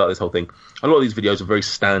said at the start of this whole thing, a lot of these videos are very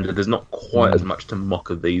standard. There's not quite as much to mock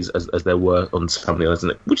of these as there were on some of the others,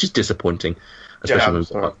 which is disappointing,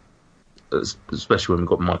 especially when we've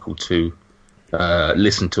got Michael to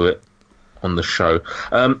listen to it on the show.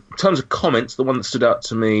 In terms of comments, the one that stood out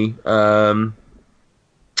to me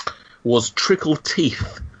was Trickle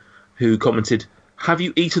Teeth, who commented, "Have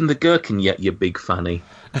you eaten the gherkin yet, you big fanny?"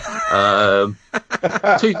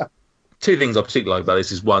 Two things I particularly like about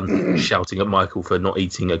this is, one, shouting at Michael for not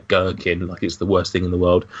eating a gherkin like it's the worst thing in the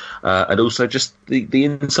world, and also just the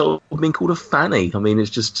insult of being called a fanny. I mean,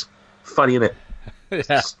 it's just funny, isn't it? Yeah.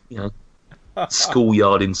 Just,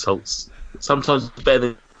 schoolyard insults. Sometimes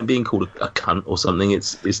better than being called a cunt or something.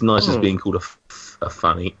 It's nice as being called a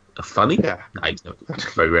funny. A funny? Yeah. No, he's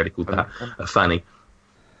very rarely called that. A fanny.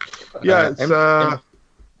 Yeah, it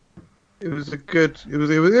was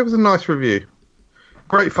a nice review.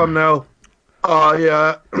 Great thumbnail.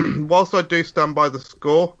 Whilst I do stand by the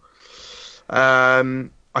score, I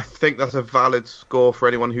think that's a valid score for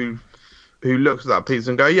anyone who looks at that piece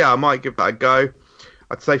and go, yeah, I might give that a go.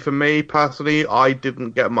 I'd say for me personally, I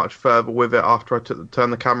didn't get much further with it after I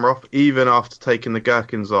turned the camera off. Even after taking the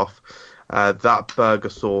gherkins off, that burger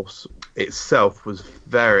sauce itself was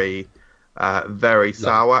very, very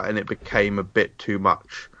sour, and it became a bit too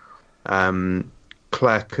much.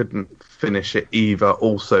 Claire couldn't finish it either,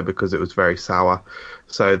 also because it was very sour.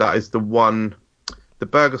 So that is the one. The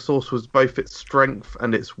burger sauce was both its strength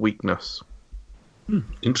and its weakness.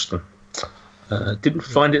 Interesting. Didn't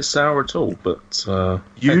find it sour at all, but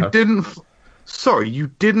you didn't. Sorry, you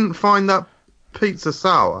didn't find that pizza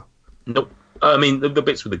sour? Nope. I mean, the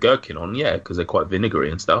bits with the gherkin on, yeah, because they're quite vinegary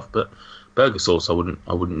and stuff. But burger sauce, I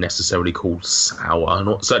wouldn't necessarily call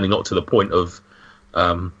sour. Certainly not to the point of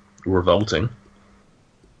revolting.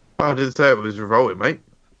 I didn't say it was revolting, mate.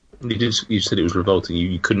 You said it was revolting.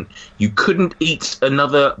 You couldn't eat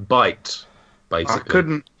another bite.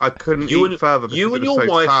 Basically, I couldn't eat further. You and your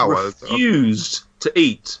wife refused to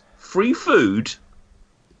eat free food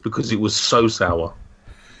because it was so sour.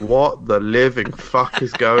 What the living fuck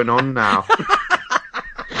is going on now?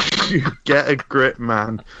 You get a grip,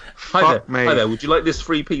 man. Hi there. Would you like this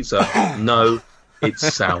free pizza? No,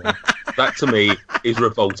 it's sour. That to me is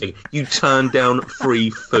revolting. You turned down free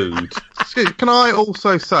food. Can I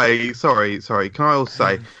also say? Sorry. Can I also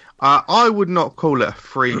say? I would not call it a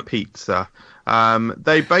free pizza.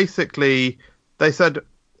 They said,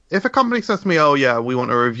 if a company says to me, "Oh yeah, we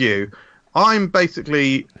want a review," I am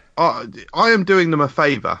doing them a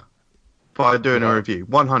favour by doing a review,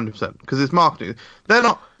 100%, because it's marketing. They're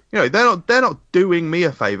not doing me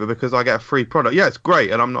a favour because I get a free product. Yeah, it's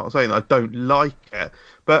great, and I'm not saying that I don't like it,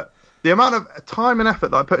 but the amount of time and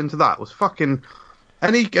effort that I put into that was fucking.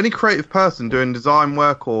 Any creative person doing design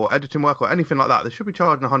work or editing work or anything like that, they should be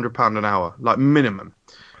charging £100 an hour, like minimum.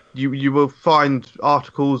 You will find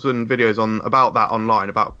articles and videos about that online,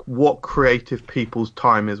 about what creative people's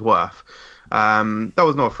time is worth. That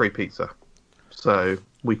was not a free pizza, so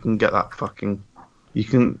we can get that fucking. You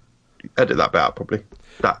can edit that bit out probably.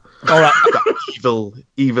 That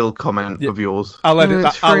evil comment of yours. I'll edit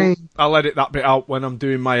that. I'll edit that bit out when I'm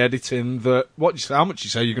doing my editing. How much you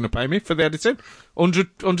say you're going to pay me for the editing?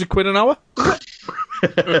 100 quid an hour.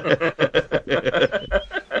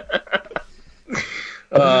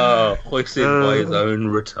 Hoisted by his own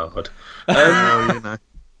retard.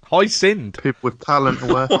 Hoisined. People with talent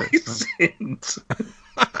are worth it. Hoisined.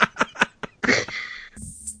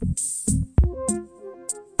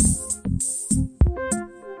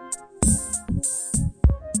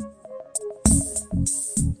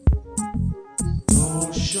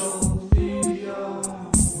 Social media,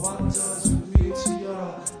 what does it mean to you?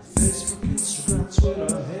 Facebook, Instagram,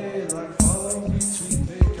 Twitter, hey, like, follow, retweet,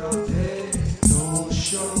 make our day.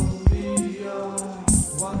 Social media,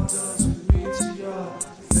 what does it mean to you?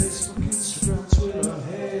 Facebook, Instagram, Twitter,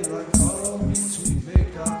 hey, like, follow, retweet,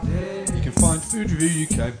 make our day. You can find Food Review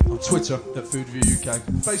UK on Twitter at Food Review UK,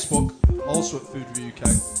 Facebook also at Food Review UK,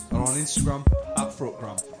 and on Instagram at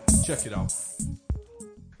Fruitgram. Check it out.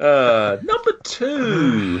 Number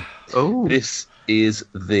 2. Oh, This is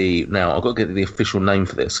now I've got to get the official name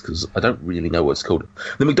for this because I don't really know what it's called.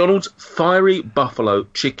 The McDonald's Fiery Buffalo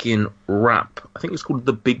Chicken Wrap. I think it's called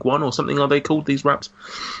the Big One or something. Are they called these wraps?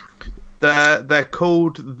 they're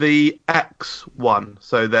called the X one.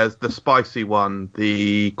 So there's the spicy one,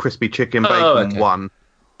 the crispy chicken bacon one.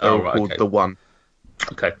 They're all called the one.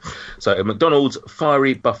 Okay, so a McDonald's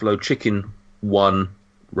Fiery Buffalo Chicken One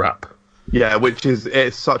Wrap. Yeah,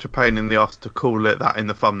 it's such a pain in the ass to call it that in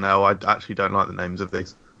the thumbnail. I actually don't like the names of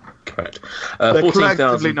these. Correct. They're 14,000.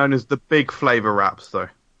 collectively known as the big flavour wraps, though.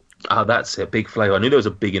 Ah, that's it. Big flavour. I knew there was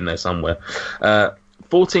a big in there somewhere.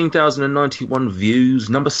 14,091 views.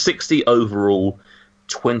 Number 60 overall.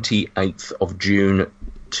 28th of June,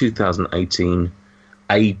 2018.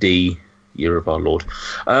 AD, year of our Lord.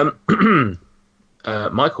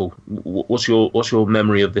 Michael, what's your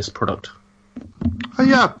memory of this product?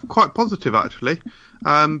 Yeah, quite positive actually.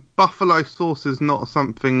 Buffalo sauce is not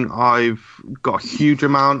something I've got a huge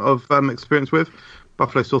amount of experience with.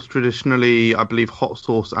 Buffalo sauce traditionally, I believe, hot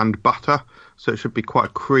sauce and butter, so it should be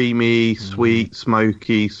quite creamy, sweet,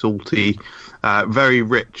 smoky, salty, very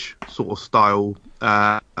rich sort of style,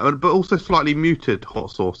 but also slightly muted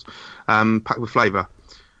hot sauce, packed with flavour.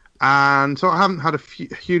 And so I haven't had a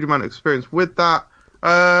huge amount of experience with that.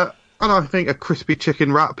 And I think a crispy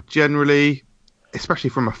chicken wrap generally, especially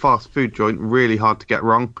from a fast food joint, really hard to get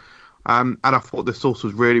wrong. And I thought the sauce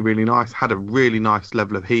was really, really nice. Had a really nice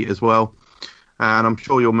level of heat as well. And I'm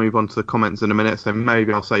sure you'll move on to the comments in a minute, so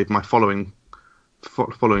maybe I'll save my following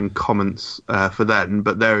comments for then.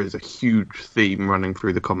 But there is a huge theme running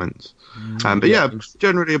through the comments. But yeah,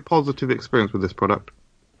 generally a positive experience with this product.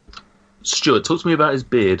 Stuart, talk to me about his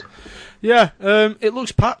beard. Yeah, it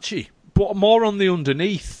looks patchy, but more on the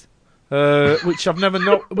underneath. Which I've never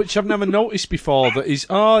noticed before. That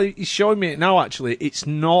he's showing me it now. Actually, it's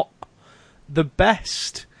not the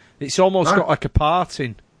best. It's almost got like a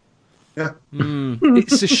parting. Yeah.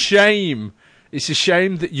 It's a shame. It's a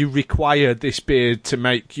shame that you require this beard to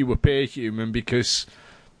make you appear human, because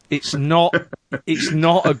it's not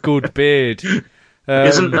a good beard.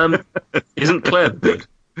 Isn't Claire the beard?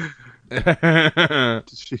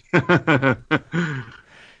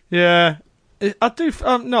 Yeah. I do.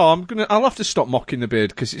 No, I'll have to stop mocking the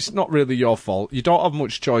beard, because it's not really your fault. You don't have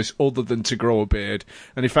much choice other than to grow a beard.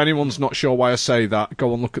 And if anyone's not sure why I say that,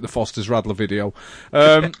 go and look at the Foster's Radler video.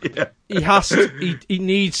 He has to. He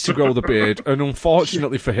needs to grow the beard, and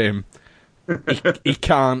unfortunately for him, he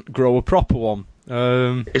can't grow a proper one.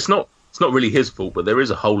 It's not really his fault, but there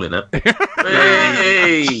is a hole in it.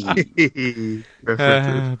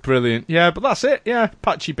 Hey! Brilliant. Yeah, but that's it. Yeah,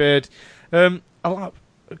 patchy beard.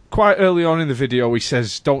 Quite early on in the video, he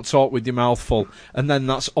says, "Don't talk with your mouth full," and then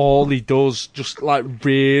that's all he does. Just like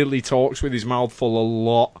really talks with his mouth full a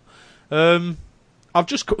lot. I'm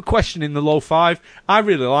just questioning the low 5. I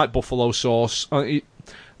really like buffalo sauce. Like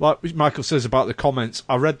Michael says about the comments,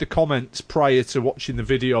 I read the comments prior to watching the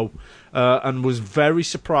video, and was very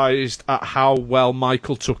surprised at how well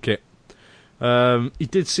Michael took it. He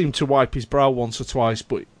did seem to wipe his brow once or twice,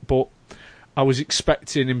 but I was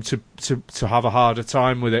expecting him to have a harder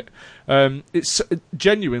time with it. It's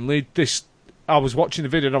genuinely this. I was watching the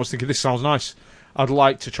video and I was thinking, this sounds nice. I'd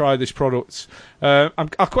like to try this product. I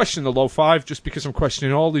question the low 5 just because I'm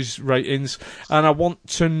questioning all these ratings, and I want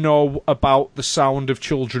to know about the sound of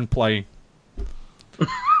children playing.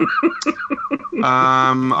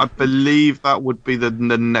 I believe that would be the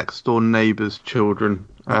next door neighbour's children.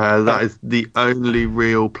 That is the only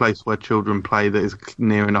real place where children play that is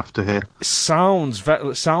near enough to hear. It sounds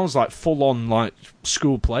like full on like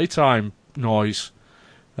school playtime noise.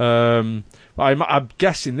 I'm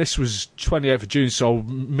guessing this was 28th of June, so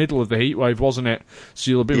middle of the heatwave, wasn't it?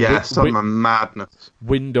 So you'll be summer madness,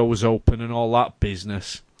 windows open and all that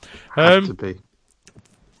business. Has to be.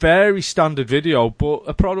 Very standard video, but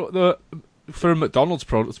a product that, for a McDonald's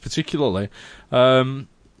product particularly, I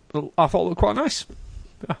thought looked quite nice.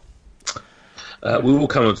 Yeah. We will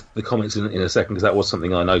come on to the comments in a second, because that was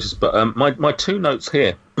something I noticed. But my 2 notes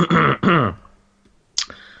here.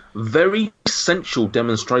 Very sensual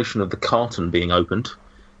demonstration of the carton being opened.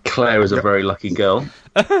 Claire is a very lucky girl.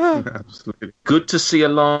 Absolutely. Good to see a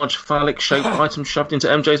large phallic-shaped item shoved into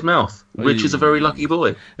MJ's mouth. Rich is a very lucky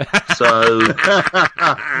boy. So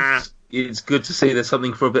it's good to see there's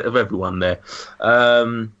something for a bit of everyone there.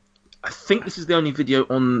 I think this is the only video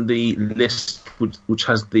on the list which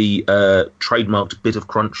has the trademarked Bit of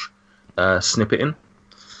Crunch snippet in.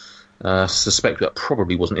 Suspect that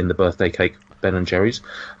probably wasn't in the birthday cake, Ben & Jerry's.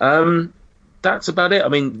 That's about it. I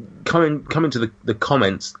mean, coming to the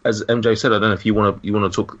comments, as MJ said, I don't know if you want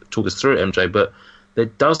to talk us through it, MJ, but there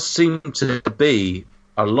does seem to be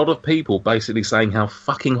a lot of people basically saying how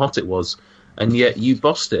fucking hot it was, and yet you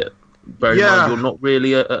bossed it. Bear in mind, you're not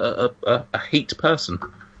really a heat person.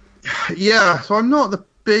 Yeah, so I'm not the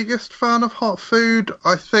biggest fan of hot food.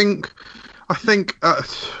 I think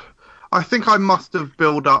I must have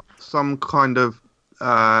built up some kind of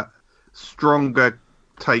stronger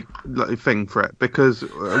thing for it, because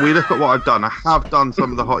we look at what I've done. I have done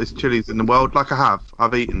some of the hottest chilies in the world.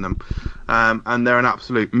 I've eaten them, and they're an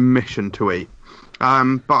absolute mission to eat.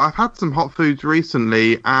 But I've had some hot foods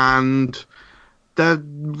recently, and they're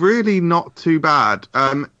really not too bad.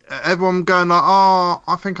 Everyone going like, oh,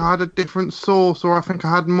 I think I had a different sauce, or I think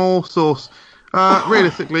I had more sauce.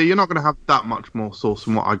 Realistically, you're not going to have that much more sauce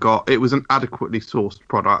than what I got. It was an adequately sourced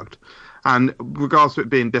product. And regardless of it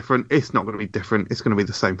being different, it's not going to be different. It's going to be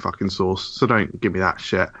the same fucking sauce. So don't give me that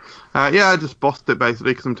shit. I just bossed it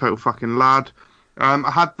basically because I'm a total fucking lad.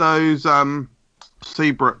 I had those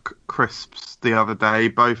Seabrook crisps the other day,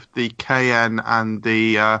 both the cayenne and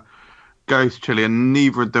the ghost chili, and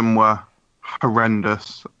neither of them were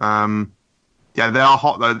horrendous. They are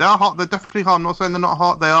hot though. They are hot. They're definitely hot. I'm not saying they're not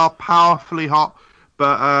hot. They are powerfully hot,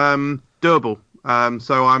 but doable.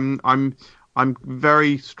 So I'm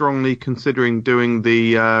very strongly considering doing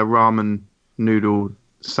the ramen noodle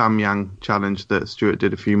samyang challenge that Stuart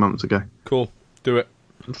did a few months ago. Cool. Do it.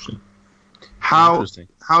 Interesting. How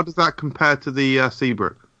does that compare to the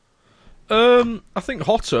Seabrook? I think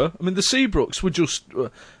hotter. I mean, the Seabrooks were just...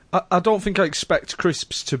 I don't think I expect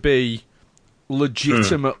crisps to be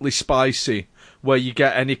legitimately spicy, where you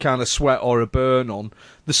get any kind of sweat or a burn on.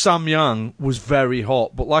 The samyang was very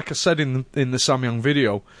hot, but like I said in the samyang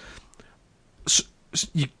video...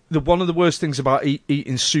 one of the worst things about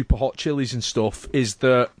eating super hot chilies and stuff is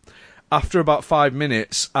that after about 5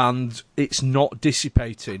 minutes and it's not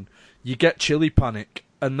dissipating, you get chili panic,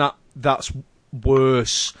 and that's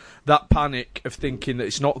worse. That panic of thinking that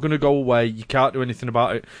it's not going to go away, you can't do anything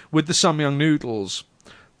about it. With the samyang noodles,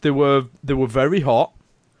 they were very hot,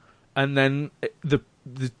 and then the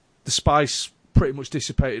spice pretty much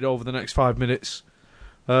dissipated over the next 5 minutes,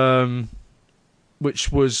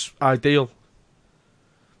 which was ideal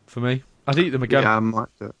for me. I'd eat them again. Yeah, I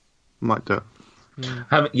might do it.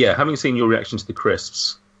 Having seen your reaction to the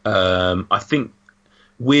crisps, I think,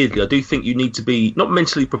 weirdly, I do think you need to be, not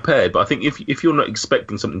mentally prepared, but I think if you're not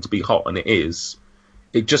expecting something to be hot and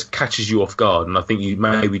it just catches you off guard, and I think you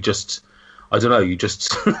maybe just, I don't know, you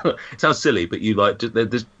just, it sounds silly, but you like,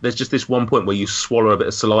 there's just this one point where you swallow a bit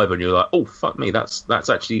of saliva and you're like, oh, fuck me, that's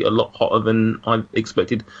actually a lot hotter than I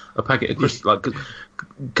expected a packet of crisps. Like,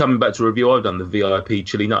 coming back to a review I've done, the VIP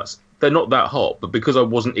chili nuts, they're not that hot, but because I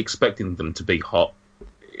wasn't expecting them to be hot,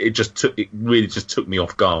 it really just took me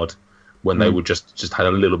off guard when they were just had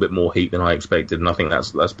a little bit more heat than I expected, and I think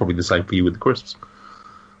that's probably the same for you with the crisps.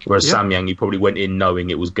 Whereas samyang, you probably went in knowing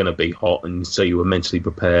it was going to be hot, and so you were mentally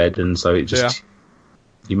prepared, and so it just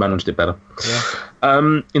you managed it better.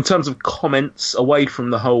 Yeah. In terms of comments, away from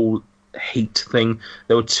the whole heat thing,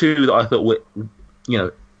 there were two that I thought were,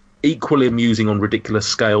 equally amusing on ridiculous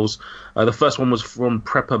scales. The first one was from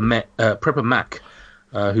Prepper Mac,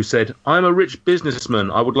 who said, "I'm a rich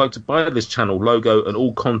businessman. I would like to buy this channel logo and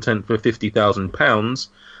all content for £50,000.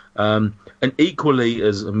 And equally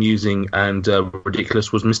as amusing and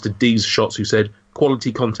ridiculous was Mr. D's Shots, who said,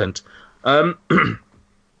 "Quality content." So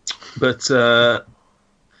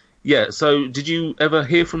did you ever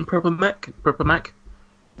hear from Prepper Mac?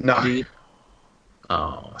 No.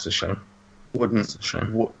 Oh, that's a shame. Wouldn't. That's a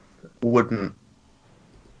shame. Wouldn't.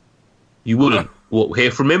 You wouldn't? What,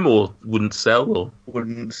 hear from him, or wouldn't sell? Or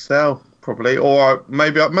wouldn't sell, probably. Or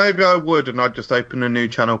maybe I would, and I'd just open a new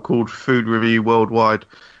channel called Food Review Worldwide.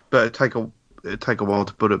 But it'd take a while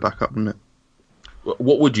to put it back up, wouldn't it?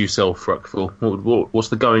 What would you sell Fruck for? What's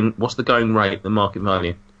the going rate, the market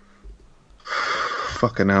value?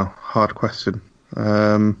 Fucking hell, hard question.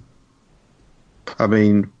 I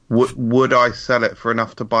mean, would I sell it for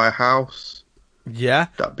enough to buy a house? Yeah,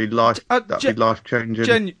 that'd be life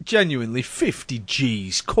changing. Genuinely, 50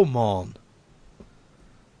 G's. Come on.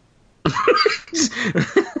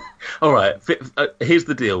 All right. Here's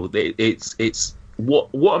the deal. It's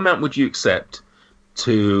what amount would you accept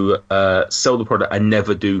to sell the product and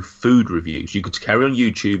never do food reviews? You could carry on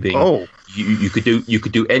YouTubing. Oh, you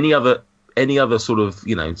could do any other sort of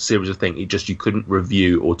series of thing. You couldn't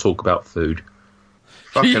review or talk about food.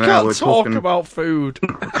 You can't talk about food.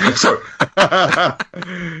 Sorry.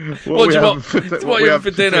 What do you want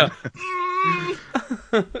for dinner?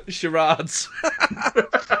 Charades.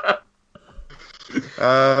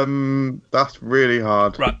 That's really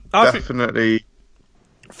hard. Right. Definitely.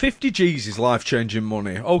 50 G's is life-changing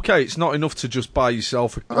money. Okay, it's not enough to just buy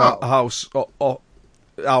yourself a house or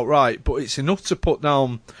outright, but it's enough to put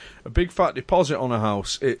down a big fat deposit on a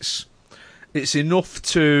house. It's enough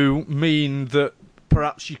to mean that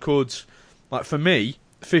perhaps you could, like for me,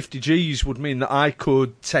 50 G's would mean that I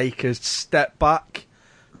could take a step back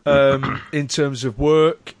in terms of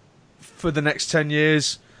work for the next 10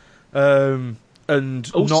 years and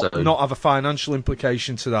Also, not have a financial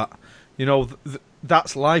implication to that. You know,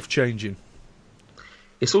 that's life-changing.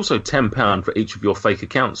 it's also £10 for each of your fake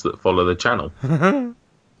accounts that follow the channel.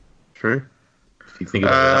 True. If you think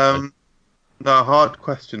about it. No, hard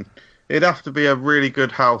question. It'd have to be a really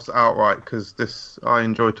good house outright, because I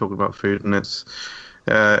enjoy talking about food, and it's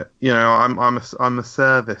I'm a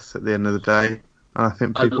service at the end of the day, and I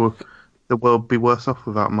think the world would be worse off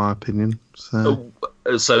without my opinion. So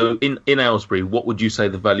in Aylesbury, what would you say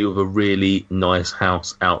the value of a really nice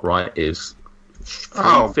house outright is?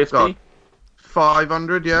 50?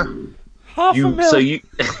 500, yeah. Half a mil. So you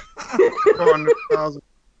 400,000.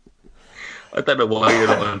 I don't know why you're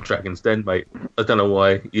not on Dragon's Den, mate. I don't know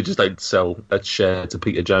why you just don't sell a share to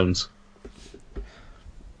Peter Jones.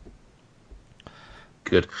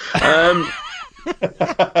 Good.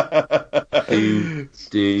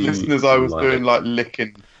 Listeners, I was doing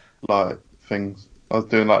licking things. I was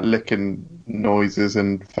doing licking noises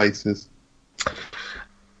and faces.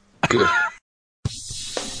 Good.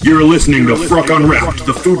 You're listening to Fruck Unwrapped,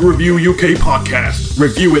 the Food Review UK podcast.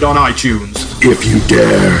 Review it on iTunes, if you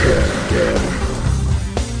dare.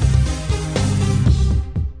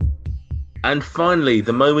 And finally,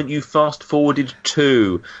 the moment you fast forwarded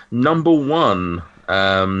to number one,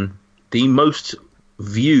 the most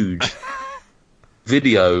viewed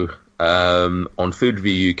video on Food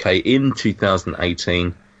Review UK in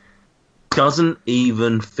 2018 doesn't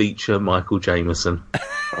even feature Michael Jameson.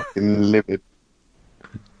 Fucking livid.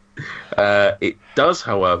 It does,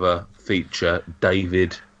 however, feature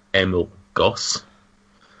David Emil Goss,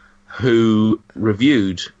 who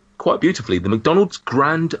reviewed quite beautifully the McDonald's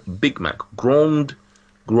Grand Big Mac, Grand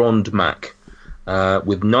Mac,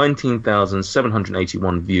 with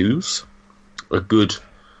 19,781 views. A good,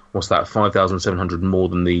 5,700 more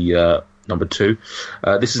than the number two.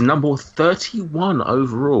 This is number 31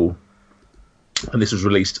 overall. And this was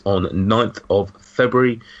released on 9th of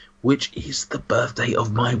February, which is the birthday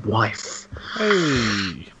of my wife.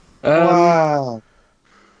 Hey. Wow.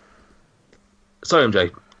 So,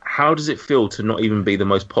 MJ, how does it feel to not even be the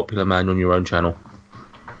most popular man on your own channel?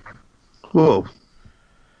 Whoa.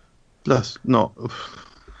 That's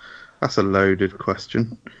a loaded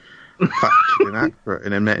question. Factually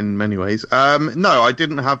inaccurate in many ways. No, I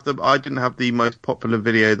didn't have the most popular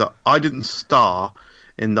video. That I didn't star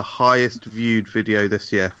in the highest viewed video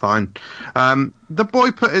this year. Fine. The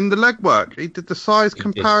boy put in the legwork. He did the size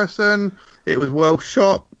comparison. It was well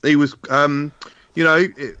shot. He was,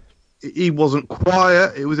 he wasn't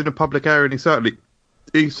quiet. It was in a public area, and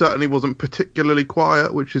he certainly wasn't particularly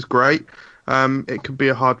quiet, which is great. It can be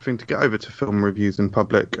a hard thing to get over, to film reviews in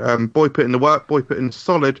public. Boy put in the work. Boy put in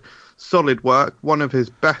solid work. One of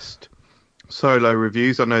his best solo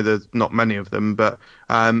reviews. I know there's not many of them, but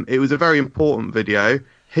it was a very important video.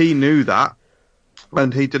 He knew that,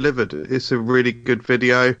 and he delivered. It's a really good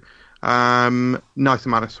video. Nice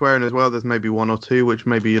amount of swearing as well. There's maybe one or two, which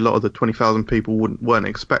maybe a lot of the 20,000 people weren't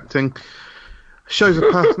expecting. Shows the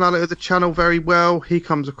personality of the channel very well. He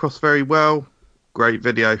comes across very well. Great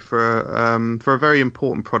video for a very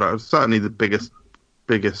important product. Certainly the biggest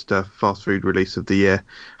fast food release of the year.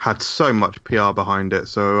 Had so much PR behind it,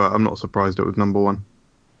 so I'm not surprised it was number one.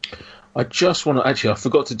 I just want to... Actually, I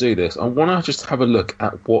forgot to do this. I want to just have a look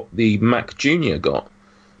at what the Mac Jr. got.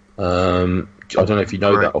 I don't know if you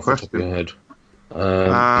know that off the top of your head.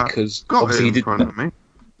 Because obviously he did...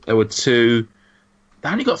 There were two... They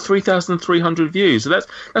only got 3,300 views. So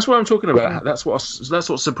that's what I'm talking about. That's what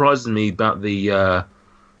surprises me about the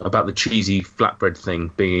cheesy flatbread thing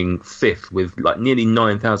being fifth with nearly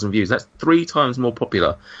 9,000 views. That's 3 times more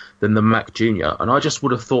popular than the Mac Jr. And I just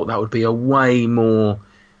would have thought that would be a way more.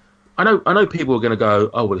 I know people are going to go,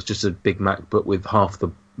 oh well, it's just a Big Mac but with half the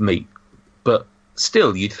meat. But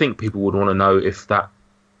still, you'd think people would want to know if that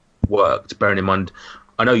worked. Bearing in mind,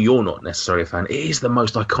 I know you're not necessarily a fan. It is the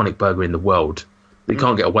most iconic burger in the world. You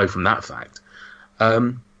can't get away from that fact.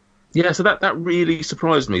 So that really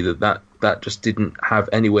surprised me that just didn't have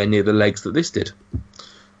anywhere near the legs that this did.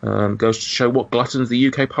 Goes to show what gluttons the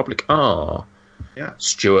UK public are. Yeah.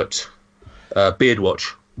 Stuart, beard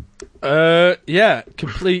watch.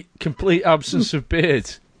 Complete absence of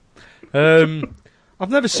beard. I've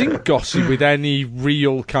never seen Gossy with any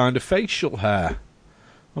real kind of facial hair.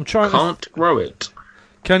 I'm trying. Can't grow it.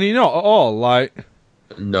 Can he not at all? Like,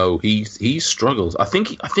 No, he struggles. I think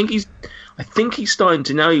he's starting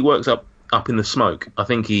to, now he works up in the smoke. I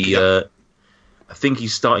think he's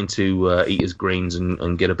starting to eat his greens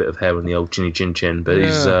and get a bit of hair on the old chinny chin chin, but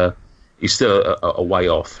he's still a way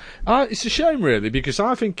off. It's a shame, really, because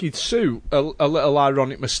I think he'd suit a little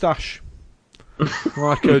ironic moustache.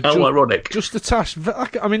 Like How ironic! Just a tash.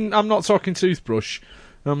 I mean, I'm not talking toothbrush.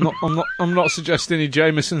 I'm not suggesting he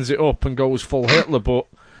Jamesons it up and goes full Hitler, but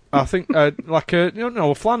I think like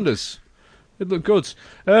a Flanders. It'd look good.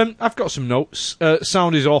 I've got some notes.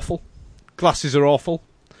 Sound is awful. Glasses are awful.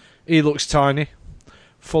 He looks tiny,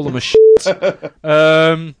 full of shit.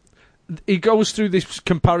 He goes through this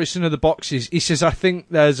comparison of the boxes. He says, I think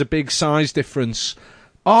there's a big size difference.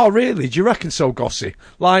 Oh, really? Do you reckon so, Gossie?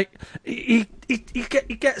 Like, he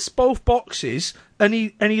gets both boxes and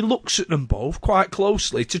he looks at them both quite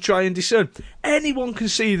closely to try and discern. Anyone can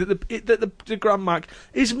see that the Grand Mac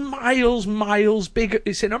is miles bigger.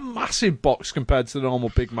 It's in a massive box compared to the normal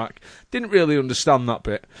Big Mac. Didn't really understand that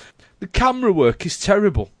bit. The camera work is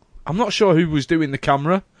terrible. I'm not sure who was doing the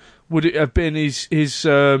camera. Would it have been his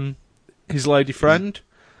lady friend?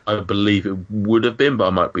 I believe it would have been, but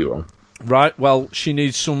I might be wrong. Right, well, she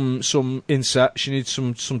needs some inset. She needs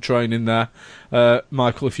some training there.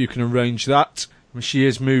 Michael, if you can arrange that. She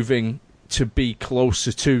is moving to be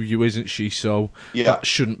closer to you, isn't she? So that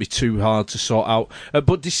shouldn't be too hard to sort out.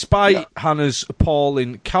 But despite Hannah's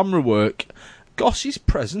appalling camera work, Gossie's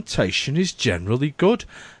presentation is generally good.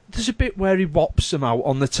 There's a bit where he whops them out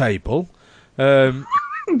on the table.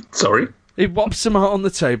 Sorry? He whops them out on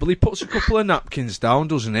the table. He puts a couple of napkins down,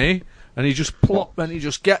 doesn't he? And he just and he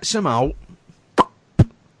just gets them out,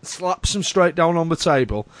 slaps them straight down on the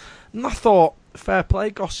table. And I thought, fair play,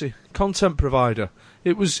 Gossie, content provider.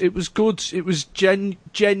 It was good. It was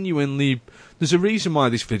genuinely. There's a reason why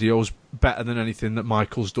this video's better than anything that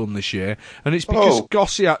Michael's done this year, and it's because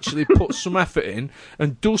Gossie actually puts some effort in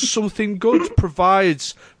and does something good.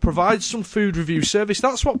 Provides some food review service.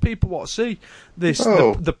 That's what people want to see.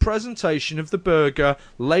 The presentation of the burger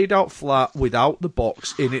laid out flat without the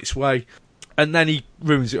box in its way, and then he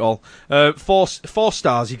ruins it all. 4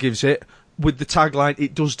 stars he gives it. With the tagline,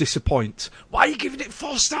 it does disappoint. Why are you giving it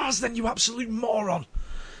 4 stars then, you absolute moron?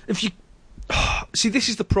 If you see, this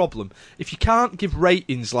is the problem. If you can't give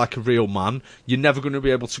ratings like a real man, you're never going to be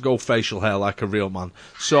able to go facial hair like a real man.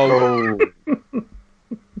 So,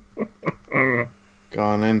 go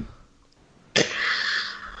on in.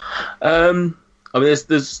 I mean,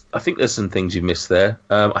 I think there's some things you missed there.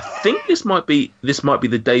 I think this might be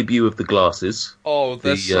the debut of the glasses. Oh,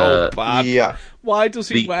 they're so bad. Yeah. Why does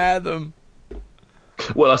he wear them?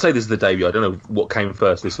 Well, I say this is the debut. I don't know what came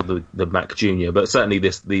first, this or the Mac Junior, but certainly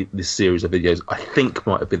this series of videos, I think,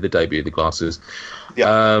 might have been the debut of the glasses.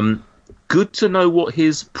 Yeah. Good to know what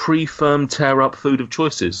his pre-firm tear-up food of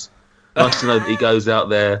choice is. Nice to know that he goes out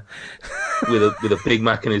there with a Big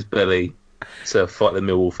Mac in his belly to fight the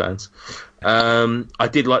Millwall fans. I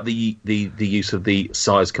did like the use of the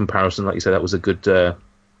size comparison. Like you said, that was a good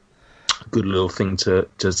little thing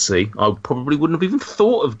to see. I probably wouldn't have even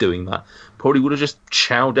thought of doing that. Probably would have just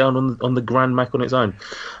chowed down on the Grand Mac on its own.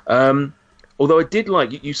 Although I did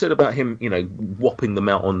like you said about him, whopping them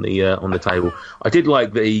out on the table. I did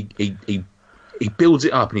like that he builds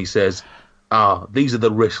it up and he says, these are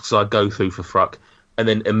the risks I go through for Fruck, and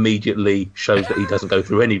then immediately shows that he doesn't go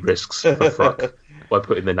through any risks for Fruck by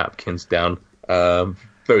putting the napkins down.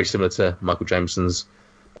 Very similar to Michael Jameson's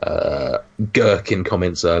gherkin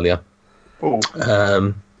comments earlier.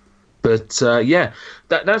 But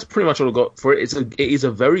that's pretty much all I got for it. It is a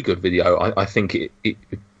very good video. I think it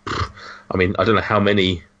I mean, I don't know how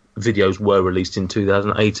many videos were released in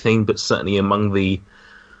 2018, but certainly among the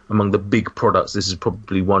big products, this is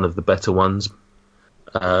probably one of the better ones.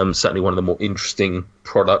 Certainly one of the more interesting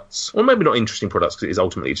products, or maybe not interesting products because it is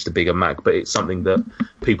ultimately just a bigger Mac, but it's something that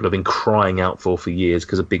people have been crying out for years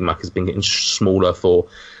because a Big Mac has been getting smaller for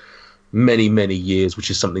many, many years, which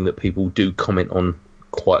is something that people do comment on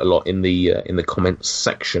quite a lot in the comments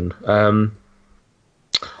section. I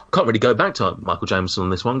can't really go back to Michael Jameson on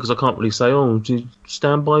this one because I can't really say, do you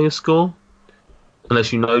stand by your score?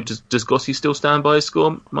 Unless does Gossie still stand by his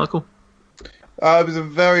score, Michael? It was a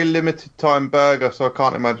very limited time burger, so I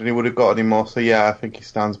can't imagine he would have got any more. So yeah, I think he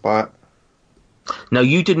stands by it. Now,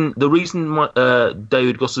 you didn't. The reason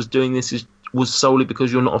David Goss was doing this was solely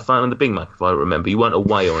because you're not a fan of the Big Mac, if I remember. You weren't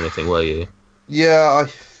away or anything, were you? Yeah, I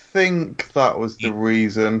think that was the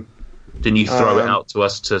reason. Didn't you throw it out to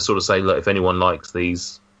us to sort of say, look, if anyone likes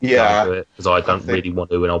these, yeah, because I don't really want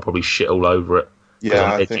to, and I'll probably shit all over it.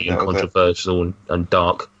 Yeah, I'm edgy and controversial and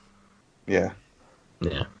dark. Yeah.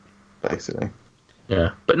 Yeah. Basically.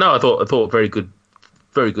 Yeah, but no, I thought very good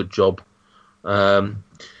job.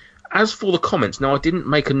 As for the comments, now I didn't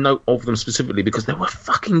make a note of them specifically because there were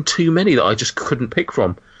fucking too many that I just couldn't pick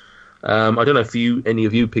from. I don't know if any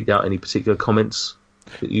of you picked out any particular comments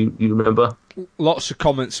that you remember. Lots of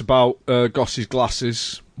comments about Goss's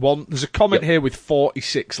glasses. There's a comment here with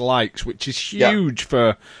 46 likes, which is huge for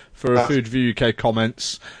a Food Review UK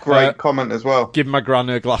comments. Great comment as well. Give my gran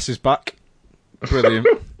her glasses back. Brilliant.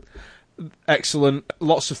 Excellent.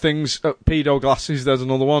 Lots of things. Pedo glasses, there's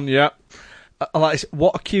another one, yeah. I like this.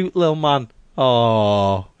 What a cute little man.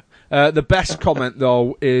 Oh. The best comment,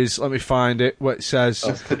 though, is, let me find it, where it says...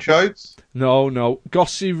 Mr. Chodes? No.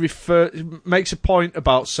 Gossy makes a point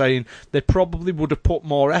about saying they probably would have put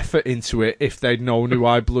more effort into it if they'd known who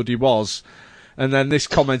I bloody was. And then this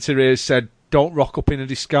commenter here said, don't rock up in a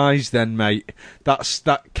disguise then, mate. That's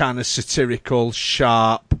that kind of satirical,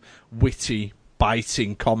 sharp, witty,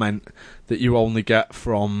 biting comment that you only get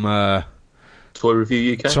from... Toy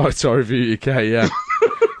Review UK? Toy Review UK, yeah.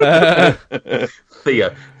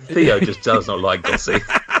 Theo just does not like Gossy.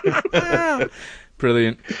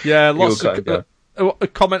 Brilliant. Yeah, lots of... a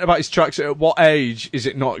comment about his tracksuit. At what age is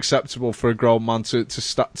it not acceptable for a grown man to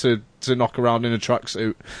knock around in a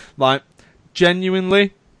tracksuit? Like,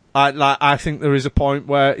 genuinely, I think there is a point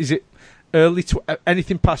where, is it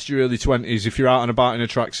anything past your early 20s, if you're out and about in a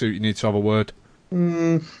tracksuit, you need to have a word.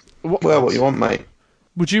 What you want, mate?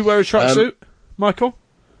 Would you wear a tracksuit, Michael?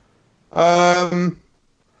 Probably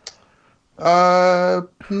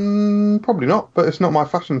not, but it's not my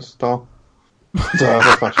fashion style. I don't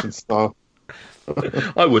have a fashion style.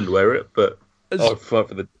 I wouldn't wear it, but I'd fight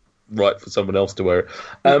for the right for someone else to wear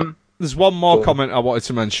it. There's one more comment I wanted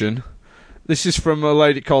to mention. This is from a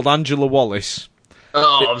lady called Angela Wallace.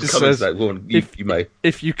 Oh, I was coming to that. Go on, you may.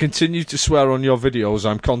 If you continue to swear on your videos,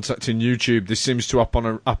 I'm contacting YouTube. This seems to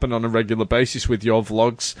happen on a regular basis with your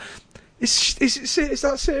vlogs. Is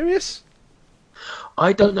that serious?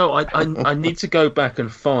 I don't know. I need to go back and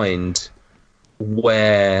find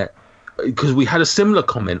where, because we had a similar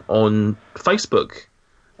comment on Facebook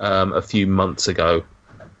a few months ago.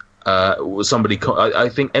 Somebody, I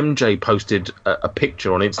think MJ posted a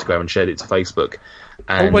picture on Instagram and shared it to Facebook.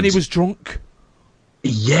 And when he was drunk.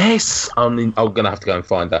 Yes, I'm going to have to go and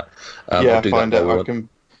find that. I'll find it. I can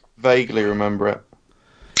vaguely remember it.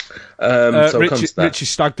 Richie's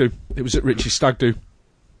Stag Do. It was at Richie's Stag Do.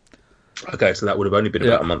 Okay, so that would have only been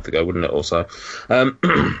about a month ago, wouldn't it? Also,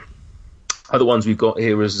 other ones we've got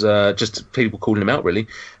here is just people calling him out. Really,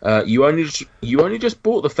 you only just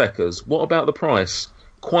bought the Feckers. What about the price?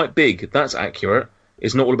 Quite big. That's accurate.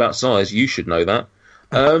 It's not all about size. You should know that.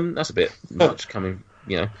 That's a bit much coming.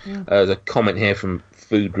 There's a comment here from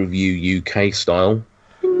Food Review UK style.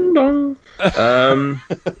 Ding dong.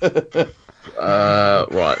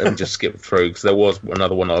 Right, let me just skip through because there was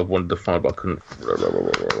another one I wanted to find, but I couldn't.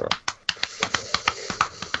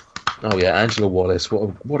 Oh yeah, Angela Wallace.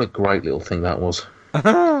 What a great little thing that was.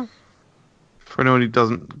 For anyone who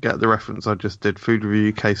doesn't get the reference I just did, Food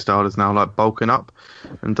Review UK style is now like bulking up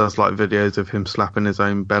and does like videos of him slapping his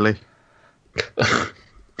own belly.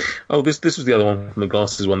 Oh, this was the other one from the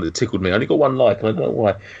glasses one that tickled me. I only got one like, and I don't know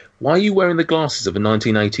why. Why are you wearing the glasses of a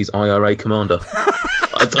 1980s IRA commander?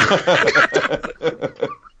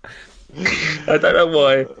 I don't know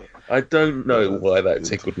why. I don't know why that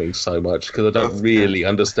tickled me so much because I don't really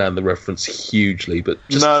understand the reference hugely. But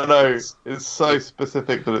just, no, it's so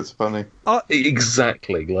specific that it's funny.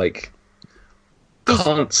 Exactly, like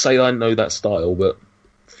can't say I know that style, but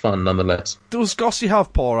fun nonetheless. Does Gossy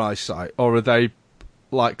have poor eyesight, or are they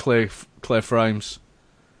like clear frames?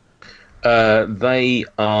 They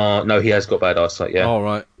are. No, he has got bad eyesight. Yeah. All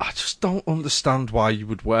right. I just don't understand why you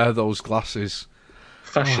would wear those glasses.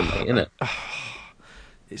 Fashion, mate, isn't it?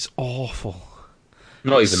 It's awful.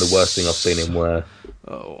 Not even the worst thing I've seen him wear.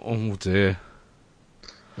 Oh dear.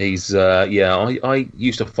 He's I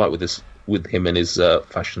used to fight with him and his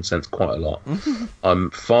fashion sense quite a lot.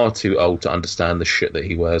 I'm far too old to understand the shit that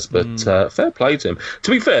he wears, but fair play to him.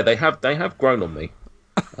 To be fair, they have grown on me.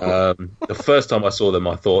 The first time I saw them,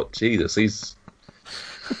 I thought, Jesus, he's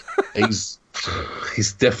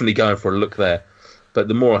definitely going for a look there. But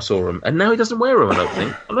the more I saw him, and now he doesn't wear them.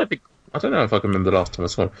 I don't know if I can remember the last time I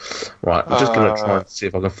saw him. Right, I'm just going to try and see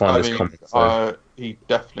if I can find this comment. He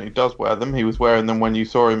definitely does wear them. He was wearing them when you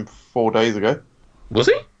saw him 4 days ago. Was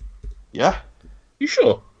he? Yeah. You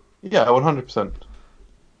sure? Yeah, 100%.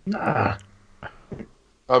 Nah.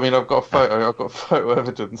 I mean, I've got a photo. I've got photo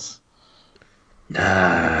evidence.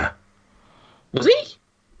 Nah. Was he?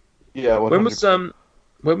 Yeah. 100%.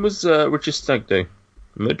 When was Richard Stag do?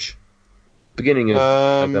 Mudge? Beginning of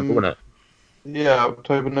November, wasn't it? Yeah,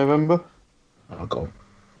 October, November. I've got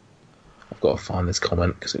to find this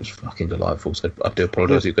comment because it was fucking delightful. So I do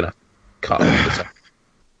apologise. You're going to cut it.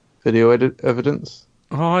 Video evidence.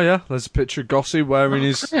 Oh yeah, there's a picture of Gossy wearing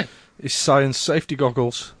his science safety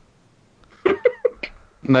goggles.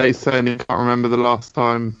 Nate's saying he can't remember the last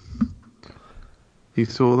time he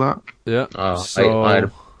saw that. Yeah.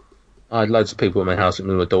 I had loads of people at my house at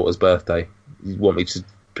my daughter's birthday. You want me to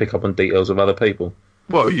pick up on details of other people?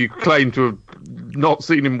 Well, you claim to have not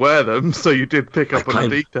seen him wear them, so you did pick up on a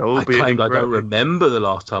detail. I claimed I don't remember the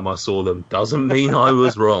last time I saw them. Doesn't mean I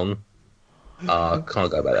was wrong. I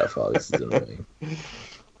can't go back that far. This is annoying.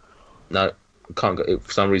 No, I can't go.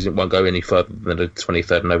 For some reason, it won't go any further than the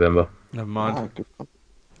 23rd of November. Never mind.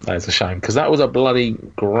 That's a shame, because that was a bloody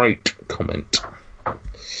great comment.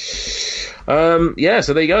 So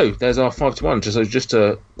there you go. There's our 5-1. Just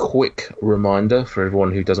a quick reminder for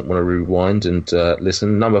everyone who doesn't want to rewind and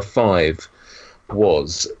listen. Number 5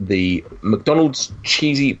 was the McDonald's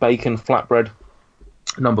cheesy bacon flatbread.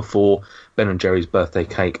 Number 4, Ben & Jerry's birthday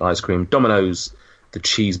cake ice cream. Domino's, the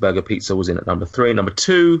cheeseburger pizza was in at number 3. Number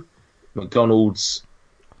 2, McDonald's,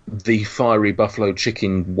 the fiery buffalo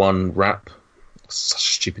chicken one wrap. Such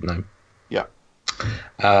a stupid name. Yeah.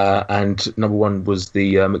 And number 1 was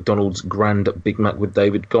the McDonald's Grand Big Mac with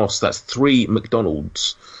David Goss. That's 3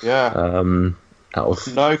 McDonald's. Yeah. Out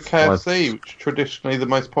of no KFC, 5. which are traditionally the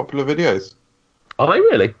most popular videos. Are they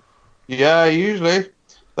really? Yeah, usually.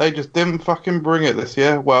 They just didn't fucking bring it this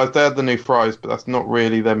year. Well, they had the new fries, but that's not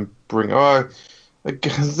really them bring. Oh,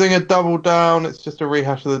 Zinger Double Down. It's just a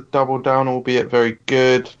rehash of the Double Down, albeit very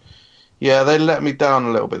good. Yeah, they let me down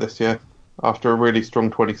a little bit this year after a really strong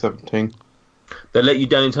 2017. They let you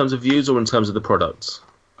down in terms of views or in terms of the products?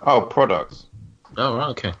 Oh, products. Oh, right,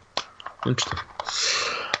 okay. Interesting.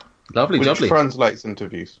 Lovely, Which lovely. translates into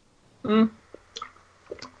views.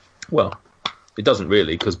 Well, it doesn't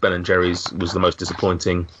really, because Ben & Jerry's was the most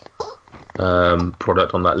disappointing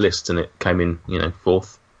product on that list, and it came in,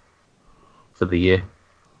 4th for the year.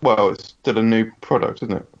 Well, it's still a new product,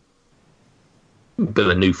 isn't it? But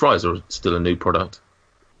the new fries are still a new product.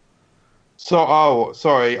 So,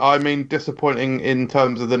 sorry, I mean disappointing in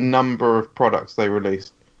terms of the number of products they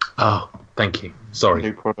released. Oh, thank you. Sorry.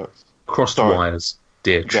 New products. Crossed wires,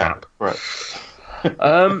 dear chap. Right.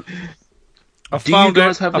 I found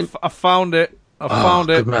it.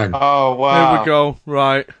 Good man. Oh, wow. Here we go.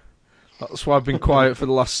 Right. That's why I've been quiet for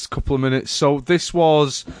the last couple of minutes. So this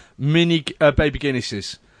was mini Baby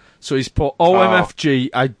Guinnesses. So he's put OMFG.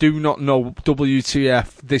 I do not know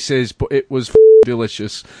WTF this is, but it was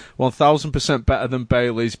delicious. 1000% better than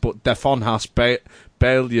Bailey's, but Defon has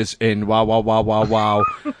Bailey's in. Wow, wow, wow, wow, wow.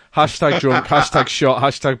 Hashtag drunk, hashtag shot,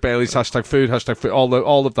 hashtag Bailey's, hashtag food,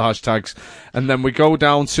 all of the hashtags. And then we go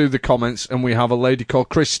down to the comments and we have a lady called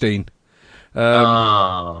Christine.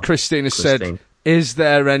 Christine has said, is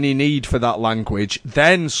there any need for that language?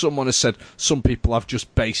 Then someone has said, some people have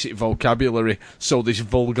just basic vocabulary, so this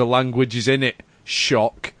vulgar language is in it.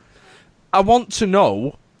 Shock. I want to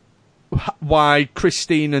know why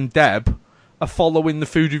Christine and Deb are following the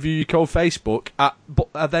Food Review UK Facebook, but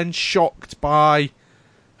are then shocked by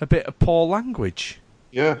a bit of poor language.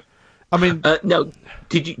 Yeah. I mean, no.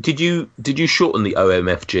 Did you shorten the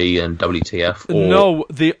OMFG and WTF? Or... No,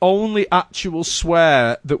 the only actual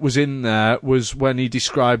swear that was in there was when he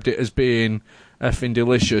described it as being effing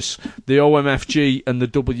delicious. The OMFG and the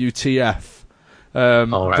WTF.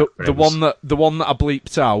 The one that I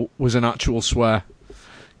bleeped out was an actual swear.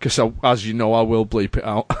 Because, as you know, I will bleep it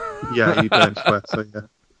out. Yeah, you don't swear, so yeah.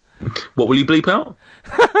 What will you bleep out?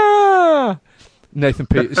 Nathan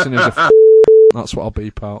Peterson is a That's what I'll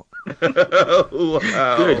beep out. Wow.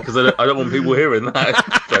 Good, because I don't want people hearing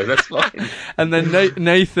that. So that's fine. And then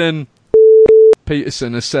Nathan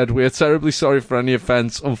Peterson has said, we are terribly sorry for any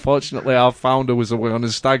offence. Unfortunately, our founder was away on a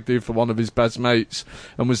stag do for one of his best mates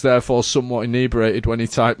and was therefore somewhat inebriated when he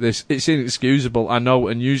typed this. It's inexcusable, I know,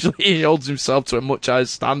 and usually he holds himself to a much higher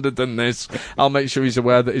standard than this. I'll make sure he's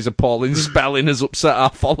aware that his appalling spelling has upset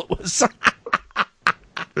our followers.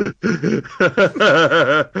 No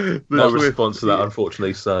response to that,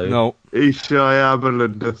 unfortunately. So no.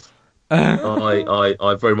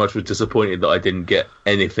 I very much was disappointed that I didn't get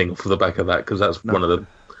anything off the back of that, because that's probably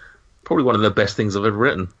one of the best things I've ever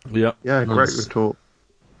written. Yeah, great retort.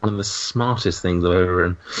 One of the smartest things I've ever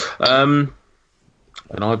written. And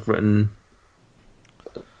I've written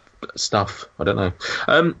stuff. I don't know.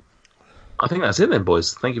 I think that's it then,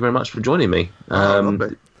 boys. Thank you very much for joining me.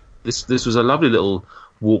 This was a lovely little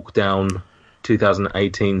walk down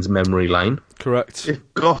 2018's memory lane. Correct. If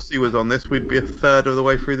Gossy was on this, we'd be a third of the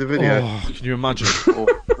way through the video. Oh, can you imagine?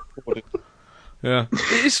 Yeah,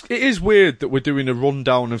 it is weird that we're doing a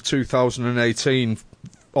rundown of 2018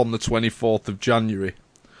 on the 24th of January.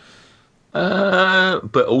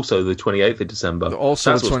 But also the 28th of December.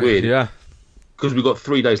 Also, that's what's weird. Yeah, because we've got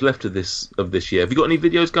 3 days left of this year. Have you got any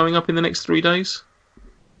videos going up in the next 3 days?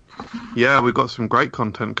 Yeah, we've got some great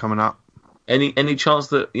content coming up. Any chance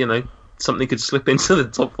that something could slip into the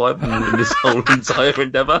top 5 in this whole entire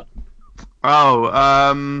endeavour?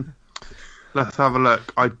 Oh, let's have a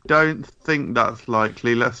look. I don't think that's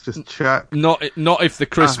likely. Let's just check. not if the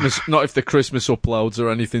Christmas uploads are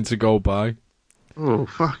anything to go by. Oh,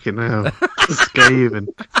 fucking hell. Scathing.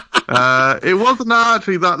 It wasn't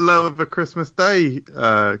actually that low of a Christmas day,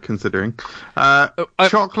 considering.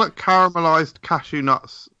 Chocolate caramelised cashew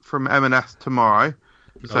nuts from M&S tomorrow.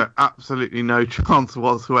 So absolutely no chance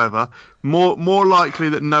whatsoever. More likely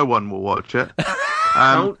that no one will watch it.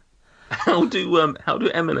 How do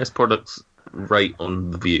M&S products rate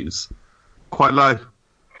on the views? Quite low.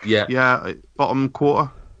 Yeah. Yeah, bottom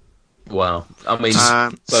quarter. Wow. I mean,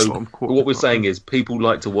 so what we're saying is people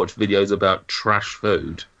like to watch videos about trash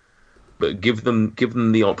food, but give them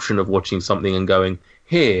the option of watching something and going,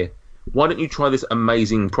 here, why don't you try this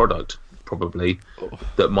amazing product, probably,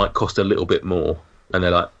 that might cost a little bit more. And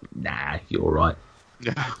they're like, nah, you're all right.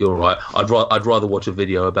 Yeah. You're all right. I'd rather watch a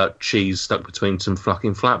video about cheese stuck between some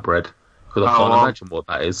fucking flatbread, because I can't imagine what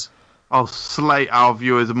that is. I'll slate our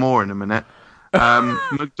viewers more in a minute.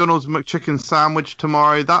 McDonald's McChicken sandwich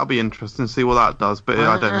tomorrow. That'll be interesting to see what that does, but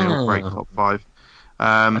I don't think it'll break top 5.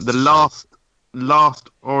 The last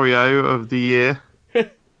Oreo of the year.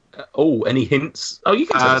 Any hints? Oh, you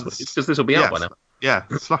can tell us, because this will be out by now. Yeah,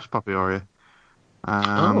 Slush Puppy Oreo.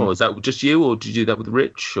 Is that just you, or did you do that with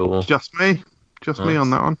Rich? Or just me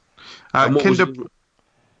on that one. I was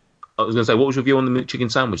going to say, what was your view on the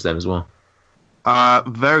McChicken sandwich then as well?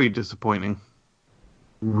 Very disappointing.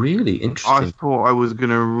 Really interesting. I thought I was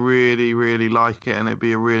going to really, really like it, and it'd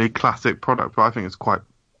be a really classic product, but I think it's quite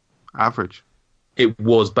average. It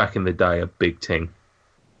was back in the day a big thing,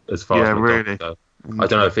 as far as McDonald's go. I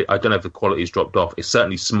don't know if the quality's dropped off. It's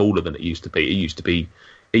certainly smaller than it used to be.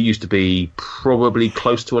 It used to be probably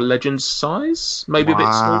close to a Legends size, maybe a bit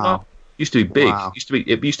smaller. Used to be big. Wow.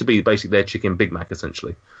 It used to be basically their chicken Big Mac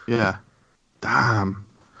essentially. Yeah. Damn.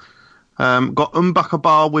 Got Umbaka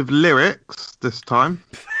Bar with lyrics this time.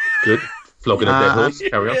 Good. Flogging a dead horse.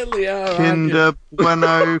 Carry on. Really are, Kinder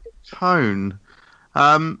Bueno Cone.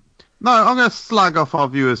 No, I'm going to slag off our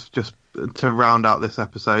viewers just to round out this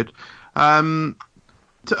episode.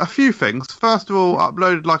 A few things. First of all,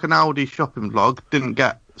 uploaded like an Aldi shopping vlog. Didn't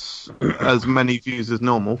get as many views as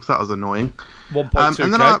normal, so that was annoying. 1.2K.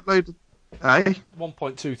 And then I uploaded...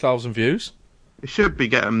 1.2 thousand views. It should be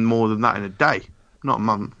getting more than that in a day, not a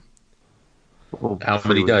month. Or How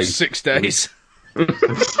many days? 6 days.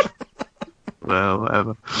 Well,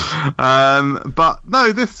 whatever. But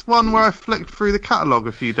no, this one where I flicked through the catalogue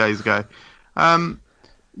a few days ago.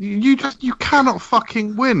 You cannot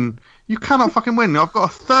fucking win. You cannot fucking win. I've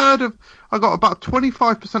got about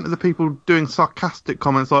 25% of the people doing sarcastic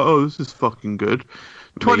comments like, "Oh, this is fucking good."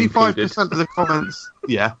 25% of the comments,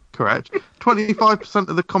 yeah, correct. 25%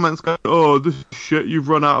 of the comments go, "Oh, this is shit. You've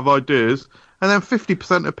run out of ideas." And then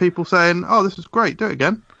 50% of people saying, "Oh, this is great. Do it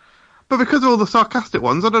again." But because of all the sarcastic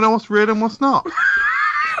ones, I don't know what's real and what's not.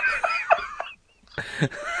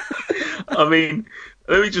 I mean,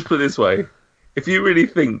 let me just put it this way. If you really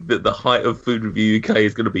think that the height of Food Review UK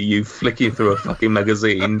is going to be you flicking through a fucking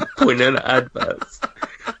magazine, pointing at adverts,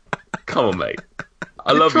 come on, mate.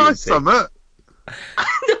 I love you. Try something.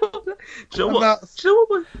 Do you know what?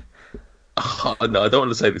 Oh, no, I don't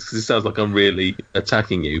want to say this because it sounds like I'm really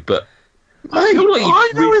attacking you, but I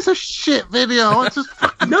know it's a shit video. I just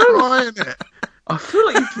fucking trying it. I feel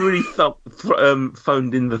like you've really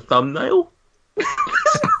phoned in the thumbnail.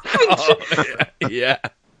 Yeah.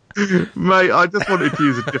 Mate, I just wanted to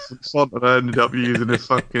use a different font and I ended up using a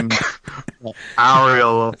fucking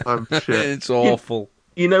Arial or some shit. It's awful.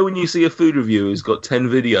 You know when you see a food reviewer who's got 10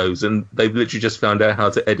 videos and they've literally just found out how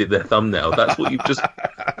to edit their thumbnail? That's what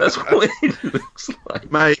that's what it looks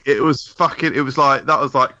like. Mate, that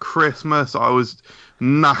was like Christmas. I was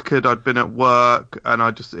knackered. I'd been at work and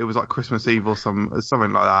it was like Christmas Eve or something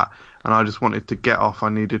like that. And I just wanted to get off. I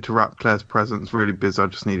needed to wrap Claire's presents. Really busy. I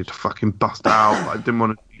just needed to fucking bust out. I didn't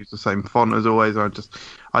want to use the same font as always. I just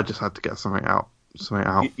had to get something out.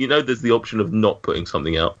 You know, there's the option of not putting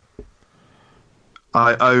something out.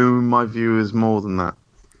 I owe my viewers more than that.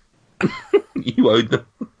 You owed them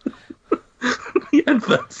the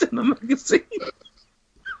adverts in the magazine.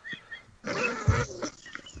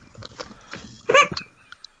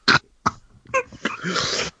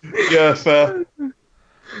 Yeah, fair.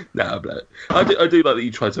 No, but I do like that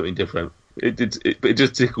you tried something different. But it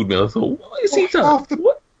just tickled me. I thought, what is he done?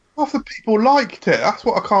 Half the people liked it. That's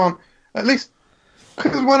what I can't. At least,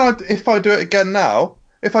 because if I do it again now,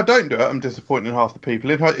 if I don't do it, I'm disappointing in half the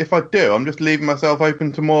people. If I do, I'm just leaving myself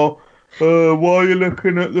open to more. Why are you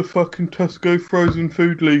looking at the fucking Tesco frozen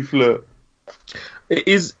food leaflet? It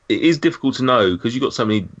is difficult to know because you got so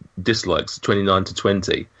many dislikes, 29 to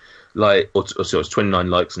 20, it's 29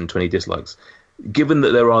 likes and 20 dislikes. Given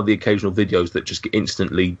that there are the occasional videos that just get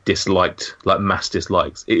instantly disliked, like mass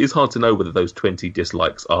dislikes, it is hard to know whether those 20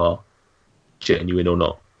 dislikes are genuine or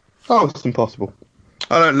not. Oh, it's impossible.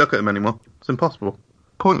 I don't look at them anymore. It's impossible.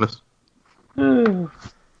 Pointless.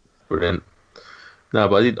 Brilliant. No,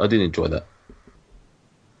 but I did enjoy that.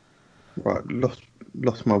 Right,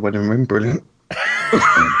 lost my wedding ring. Brilliant.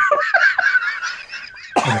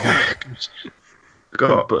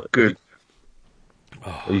 Good.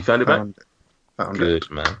 Have you found it back? Found Good,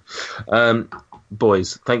 man.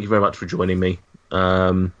 Boys, thank you very much for joining me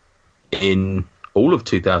in all of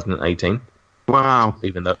 2018. Wow.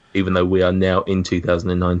 Even though we are now in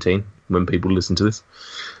 2019 when people listen to this.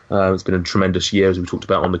 It's been a tremendous year, as we talked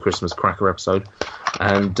about on the Christmas Cracker episode.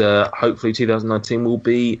 And hopefully 2019 will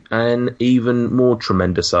be an even more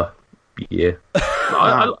tremenduser year.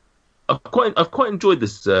 I've quite enjoyed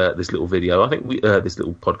this little video. I think this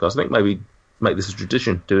little podcast. I think maybe make this a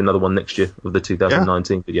tradition. Do another one next year of the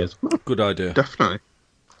 2019 videos. Good idea. Definitely.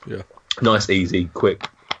 Yeah. Nice, easy, quick,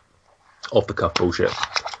 off the cuff bullshit.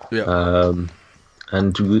 Yeah.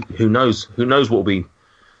 And who knows? Who knows what will be?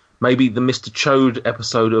 Maybe the Mr. Chode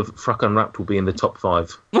episode of Fruck Unwrapped will be in the top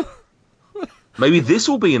 5. Maybe this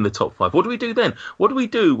will be in the top 5. What do we do then? What do we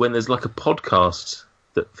do when there's like a podcast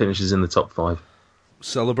that finishes in the top 5?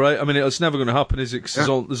 Celebrate. I mean, it's never going to happen, is it? 'Cause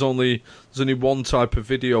there's only one type of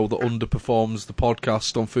video that underperforms the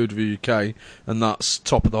podcast on Food Review UK, and that's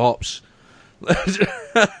Top of the Hops.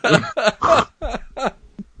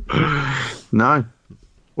 No.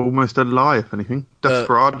 Almost a lie, if anything.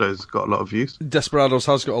 Desperados got a lot of views. Desperados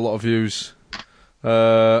has got a lot of views.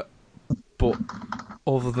 But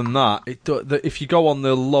other than that, if you go on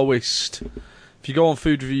the lowest... If you go on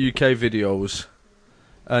Food Review UK videos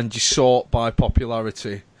and you sort by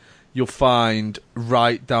popularity, you'll find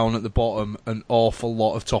right down at the bottom an awful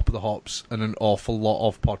lot of Top of the Hops and an awful lot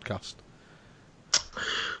of podcast.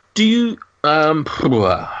 Do you...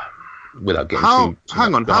 without getting too...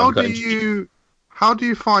 Hang on, how do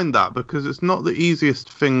you find that? Because it's not the easiest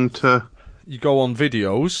thing to... You go on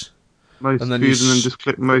videos... Most and then viewed and then just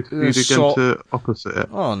click most viewed again to opposite it.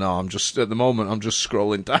 Oh no, at the moment I'm just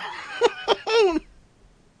scrolling down.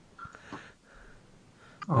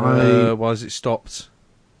 Why has it stopped?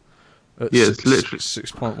 It's literally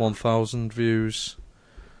 6.1 thousand views.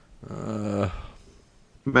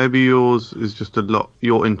 Maybe yours is just a lot.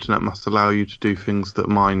 Your internet must allow you to do things that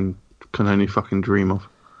mine can only fucking dream of.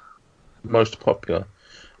 Most popular.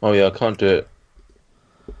 Oh yeah, I can't do it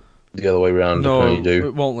the other way around. No,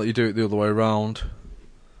 it won't let you do it the other way around.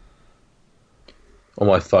 On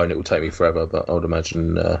my phone, it will take me forever, but I would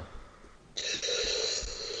imagine.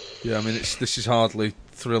 Yeah, I mean, this is hardly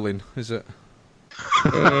thrilling, is it?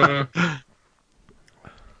 I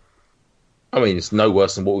mean, it's no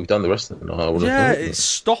worse than what we've done the rest of the night. Yeah, it's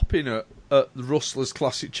stopping at the Rustler's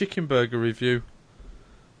Classic Chicken Burger review.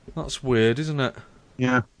 That's weird, isn't it?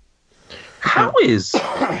 Yeah. How on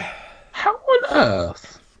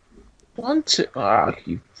earth? 1, 2.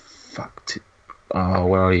 You fucked it. Oh,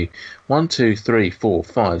 where are you? 1, 2, 3, 4,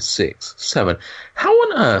 5, 6, 7. How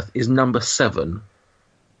on earth is number 7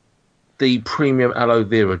 the premium aloe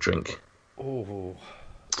vera drink? Oh.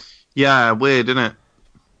 Yeah, weird, isn't it?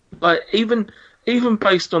 Like even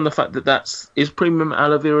based on the fact that is premium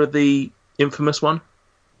aloe vera the infamous one?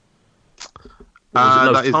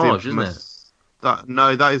 That is the Taj, infamous. isn't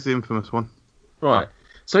it? That is the infamous one. Right.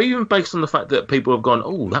 So even based on the fact that people have gone,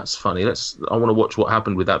 oh, that's funny. I want to watch what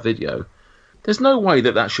happened with that video. There's no way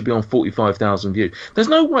that should be on 45,000 views. There's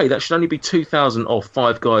no way that should only be 2,000 off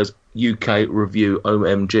Five Guys UK review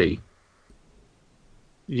OMG.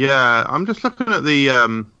 Yeah, I'm just looking at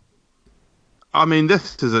the. I mean,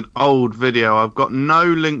 this is an old video. I've got no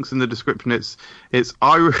links in the description.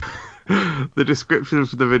 The description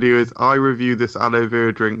for the video is I review this aloe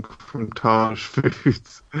vera drink from Taj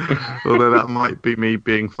Foods. Although that might be me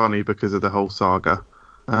being funny because of the whole saga.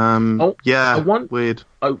 Weird.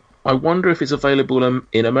 I wonder if it's available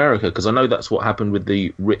in America, because I know that's what happened with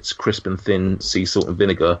the Ritz Crisp and Thin Sea Salt and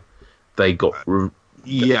Vinegar. They got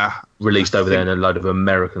released over there and a load of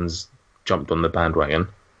Americans jumped on the bandwagon.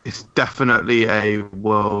 It's definitely a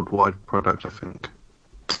worldwide product, I think.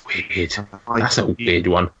 Weird. That's a weird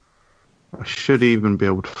one. I should even be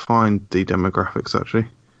able to find the demographics, actually.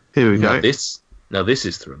 Here we go. Now this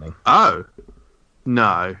is thrilling. Oh.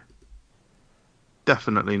 No.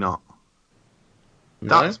 Definitely not.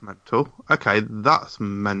 No? That's mental. Okay, that's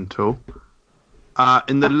mental.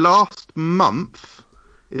 In the last month,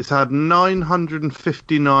 it's had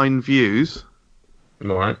 959 views.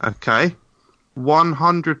 All right. Okay.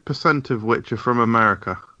 100% of which are from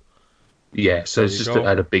America. Yeah, so it's just must have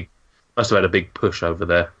had a big push over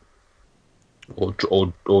there, or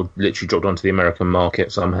literally dropped onto the American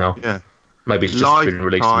market somehow. Yeah. Maybe it's just been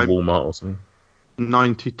released on Lifetime. Walmart or something.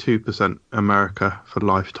 92% America for Oh,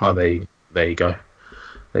 Lifetime. there you go.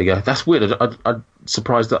 There you go. That's weird. I'm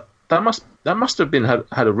surprised that must have been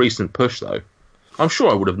had a recent push though. I'm sure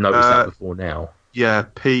I would have noticed that before now. Yeah,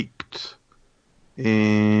 peaked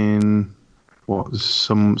in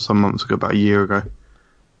some months ago, about a year ago.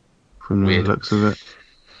 From Weird. the looks of it,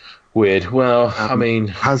 Weird. Well, I mean,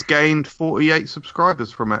 has gained 48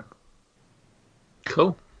 subscribers from it.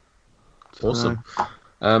 cool. Awesome.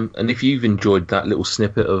 And if you've enjoyed that little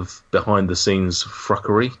snippet of behind-the-scenes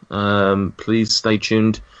fruckery, please stay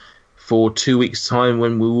tuned for 2 weeks' time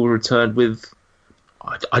when we will return with...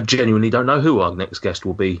 I genuinely don't know who our next guest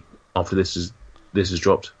will be after this is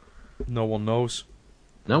dropped. No one knows.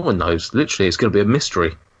 No one knows. Literally, it's going to be a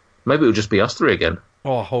mystery. Maybe it'll just be us three again.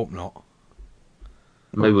 Oh, I hope not.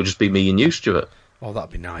 Maybe it'll just be me and you, Stuart. Oh, that'd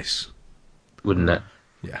be nice. Wouldn't it?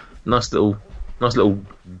 Yeah. Nice little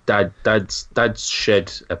dad's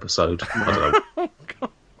shed episode. I don't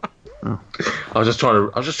know. I was just trying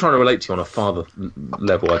to relate to you on a father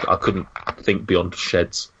level. I couldn't think beyond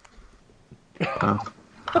sheds.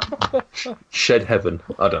 Shed heaven.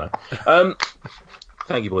 I don't know.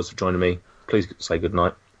 Thank you, boys, for joining me. Please say good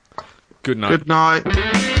night. Good night. Good night.